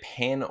 like, when they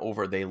pan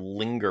over, they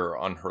linger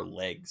on her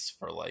legs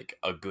for like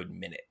a good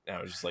minute. And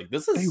I was just like,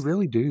 they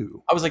really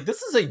do. I was like,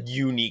 this is a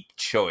unique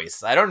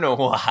choice. I don't know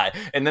why.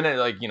 And then,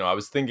 I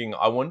was thinking,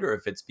 I wonder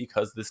if it's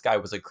because this guy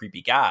was a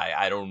creepy guy.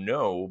 I don't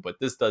know, but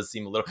this does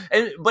seem a little.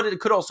 But it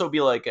could also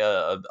be like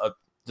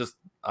just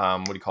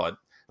what do you call it?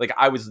 Like,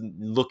 I was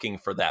looking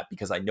for that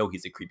because I know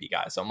he's a creepy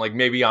guy. So I'm like,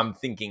 maybe I'm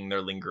thinking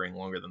they're lingering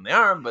longer than they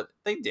are, but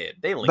they did.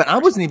 They lingered. But I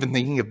wasn't even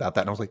thinking about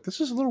that. And I was like, this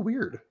is a little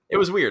weird. It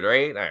was weird,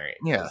 right? All right.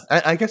 Yeah.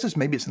 I guess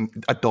maybe it's in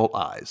adult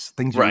eyes.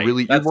 Things Right.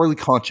 you're really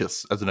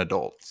conscious as an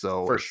adult.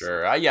 So For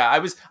sure. I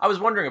was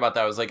wondering about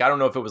that. I was like, I don't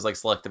know if it was like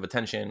selective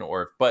attention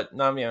but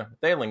yeah,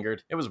 they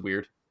lingered. It was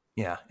weird.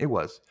 Yeah, it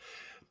was.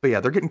 But yeah,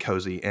 they're getting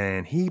cozy,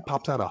 and he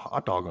pops out a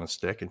hot dog on a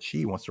stick, and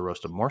she wants to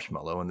roast a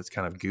marshmallow, and it's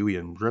kind of gooey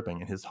and dripping,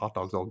 and his hot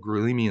dog's all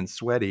grimy and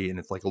sweaty, and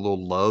it's like a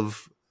little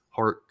love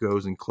heart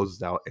goes and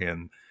closes out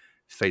and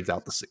fades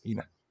out the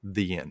scene.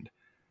 The end.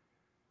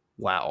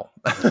 Wow.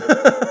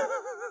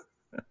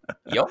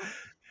 Yep.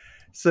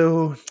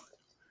 So,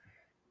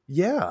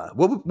 yeah,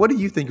 what do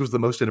you think was the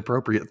most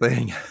inappropriate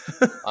thing?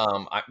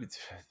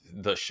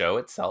 The show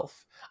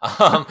itself.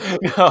 No,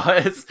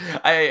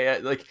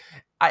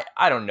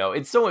 I don't know.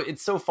 It's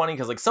so funny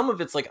because like some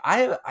of it's like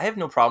I have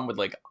no problem with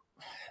like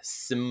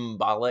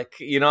symbolic,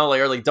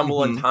 or like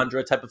double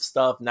entendre type of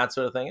stuff and that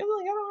sort of thing. And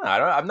like, I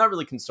don't know. I'm not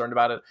really concerned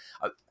about it.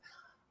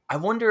 I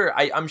wonder.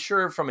 I'm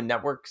sure from a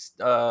network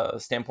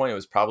standpoint, it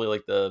was probably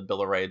like the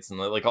Bill of Rights and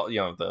like all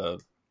the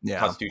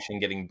Constitution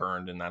getting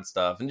burned and that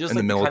stuff, and just and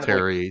like the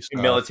military, kind of,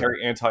 like,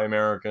 military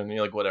anti-American,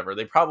 like whatever.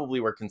 They probably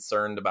were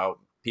concerned about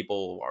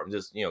people are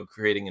just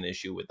creating an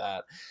issue with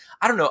that.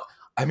 I don't know.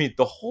 I mean,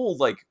 the whole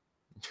like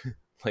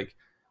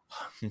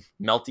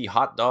melty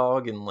hot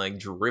dog and like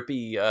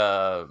drippy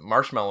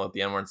marshmallow at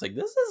the end, where it's like,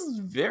 this is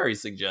very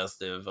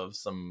suggestive of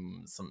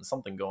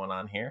something going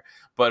on here.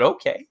 But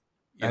okay,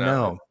 I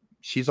know.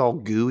 She's all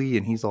gooey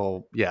and he's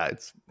all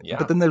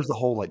But then there's the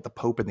whole like the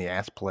Pope and the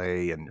ass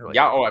play and like,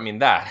 I mean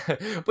that.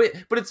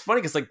 but it's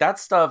funny because like that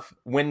stuff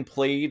when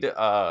played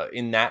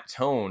in that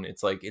tone,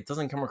 it's like it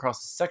doesn't come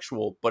across as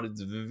sexual, but it's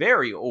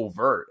very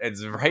overt.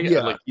 It's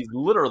like he's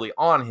literally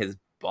on his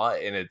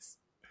butt, and it's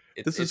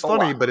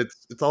funny, but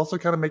it's also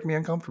kind of making me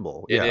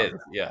uncomfortable. It is,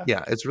 yeah.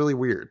 Yeah, it's really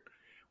weird.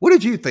 What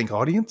did you think,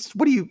 audience?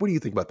 What do you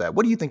think about that?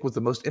 What do you think was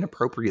the most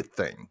inappropriate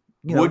thing?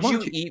 Would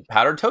you eat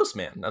powdered toast,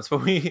 man? That's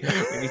what we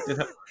need to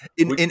know.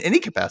 In any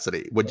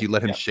capacity. Would you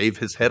let him shave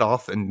his head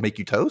off and make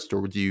you toast, or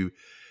would you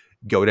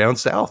go down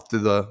south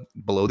to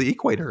below the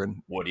equator?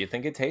 And what do you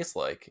think it tastes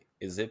like?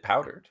 Is it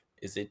powdered?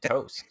 Is it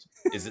toast?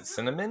 Is it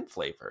cinnamon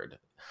flavored?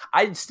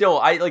 I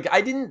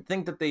didn't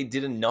think that they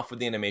did enough with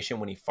the animation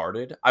when he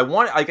farted.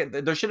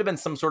 There should have been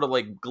some sort of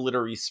like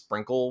glittery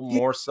sprinkle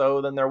more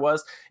so than there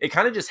was. It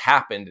kind of just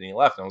happened and he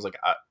left, and I was like,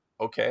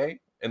 okay.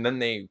 And then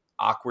they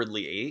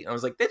awkwardly ate. I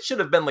was like, that should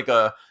have been like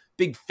a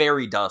big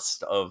fairy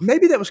dust of.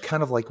 Maybe that was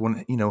kind of like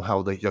when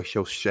how they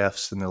show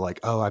chefs and they're like,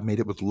 oh, I made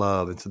it with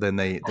love, and so then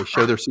they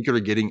show their secret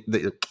of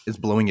is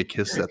blowing a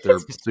kiss at their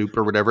soup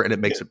or whatever, and it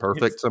makes it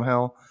perfect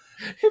somehow.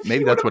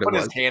 Maybe that's what it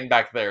was. Put his hand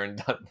back there and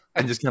done,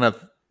 and just kind of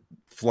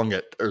flung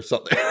it or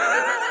something.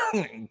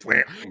 You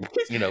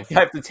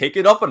have to take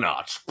it up a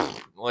notch.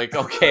 Like,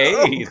 okay,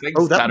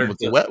 thanks, that was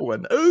a wet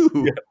one. Oh,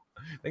 yeah.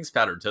 Thanks,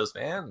 powdered toast,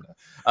 man.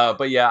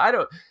 But yeah, I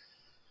don't.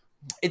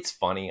 It's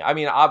funny. I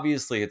mean,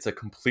 obviously, it's a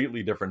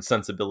completely different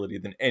sensibility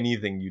than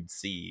anything you'd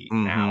see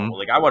now.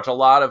 Like, I watch a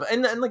lot of,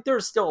 and like,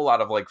 there's still a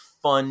lot of like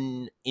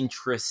fun,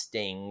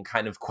 interesting,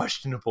 kind of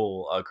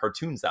questionable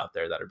cartoons out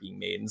there that are being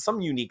made, and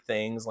some unique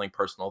things, like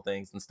personal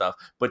things and stuff.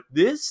 But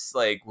this,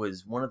 like,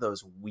 was one of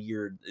those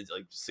weird,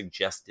 like,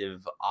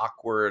 suggestive,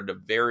 awkward,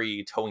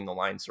 very towing the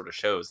line sort of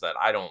shows that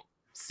I don't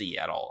see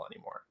at all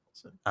anymore.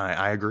 So.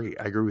 I agree.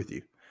 I agree with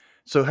you.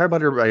 So how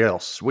about everybody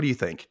else? What do you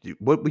think?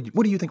 What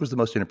do you think was the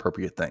most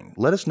inappropriate thing?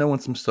 Let us know on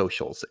some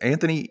socials.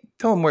 Anthony,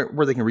 tell them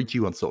where they can reach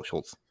you on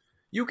socials.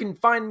 You can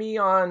find me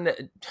on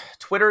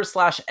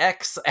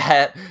Twitter/X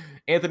at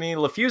Anthony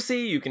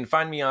Lafusi. You can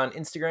find me on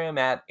Instagram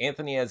at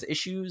Anthony Has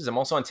Issues. I'm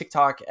also on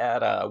TikTok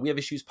at We Have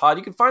Issues Pod.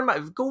 You can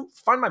go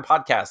find my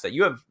podcast at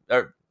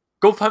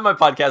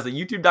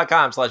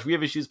youtube.com/We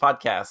Have Issues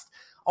Podcast.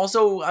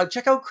 Also,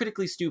 check out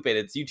Critically Stupid.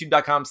 It's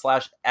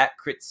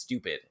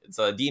youtube.com/@critstupid. It's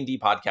a D&D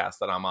podcast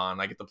that I'm on.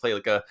 I get to play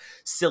like a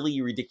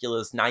silly,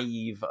 ridiculous,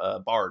 naive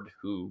bard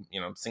who,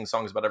 sings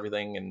songs about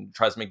everything and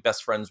tries to make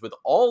best friends with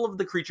all of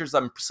the creatures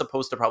I'm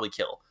supposed to probably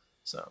kill.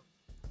 So,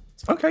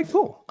 okay,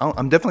 cool.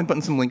 I'm definitely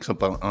putting some links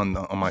up on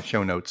my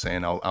show notes,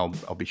 and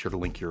I'll be sure to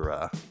link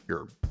your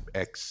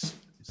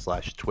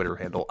X/Twitter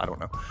handle. I don't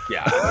know.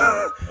 Yeah,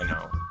 I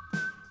know.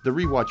 The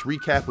Rewatch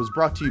Recap was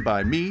brought to you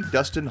by me,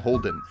 Dustin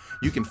Holden.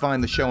 You can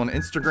find the show on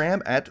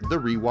Instagram at The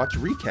Rewatch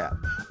Recap,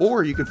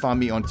 or you can find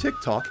me on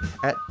TikTok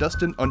at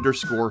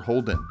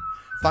Dustin_Holden.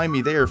 Find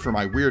me there for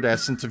my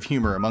weird-ass sense of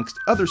humor amongst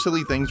other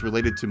silly things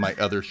related to my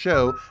other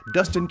show,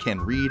 Dustin Can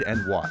Read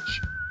and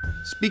Watch.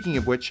 Speaking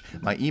of which,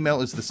 my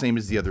email is the same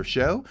as the other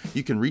show.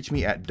 You can reach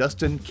me at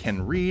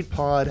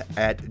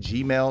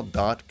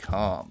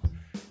dustincanreadpod@gmail.com.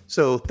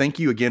 So thank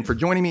you again for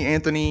joining me,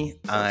 Anthony.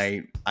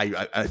 I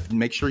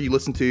make sure you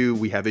listen to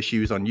We Have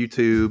Issues on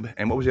YouTube.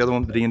 And what was the other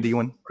one, the D&D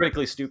one?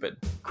 Critically Stupid.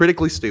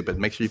 Critically Stupid.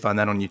 Make sure you find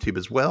that on YouTube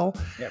as well.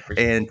 Yeah,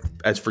 and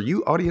as for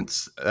you,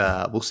 audience,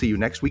 we'll see you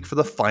next week for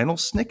the final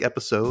SNICK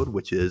episode,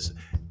 which is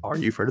Are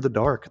You Afraid of the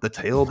Dark? The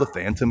Tale of the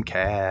Phantom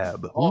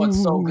Cab. Oh,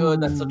 it's so good.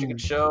 That's such a good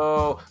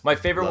show. My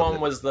favorite one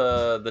was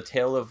the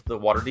Tale of the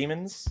Water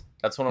Demons.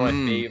 That's one of my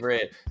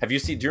favorite. Do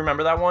you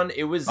remember that one?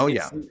 It's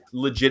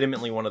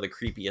legitimately one of the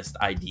creepiest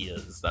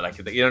ideas that I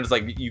could think. It's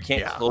like you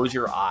can't close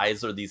your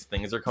eyes or these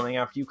things are coming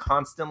after you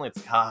constantly.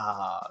 It's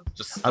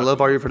I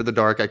love Are You Afraid of the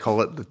Dark. I call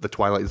it the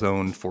Twilight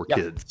Zone for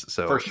kids.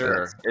 So for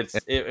sure.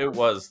 It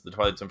was the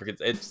Twilight Zone for kids.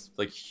 It's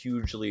like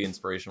hugely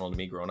inspirational to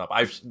me growing up.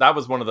 That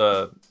was one of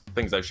the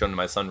things I've shown to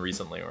my son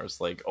recently where it's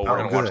like, we're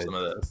gonna watch some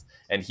of this.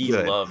 And he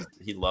loves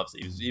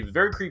it. He was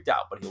very creeped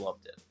out, but he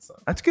loved it. So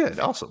that's good.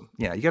 Awesome.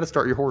 Yeah, you got to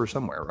start your horror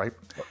somewhere, right?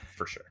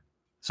 For sure.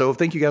 So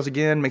thank you guys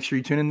again. Make sure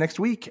you tune in next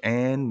week,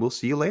 and we'll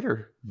see you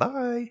later.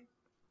 Bye.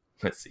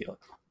 Let's see you.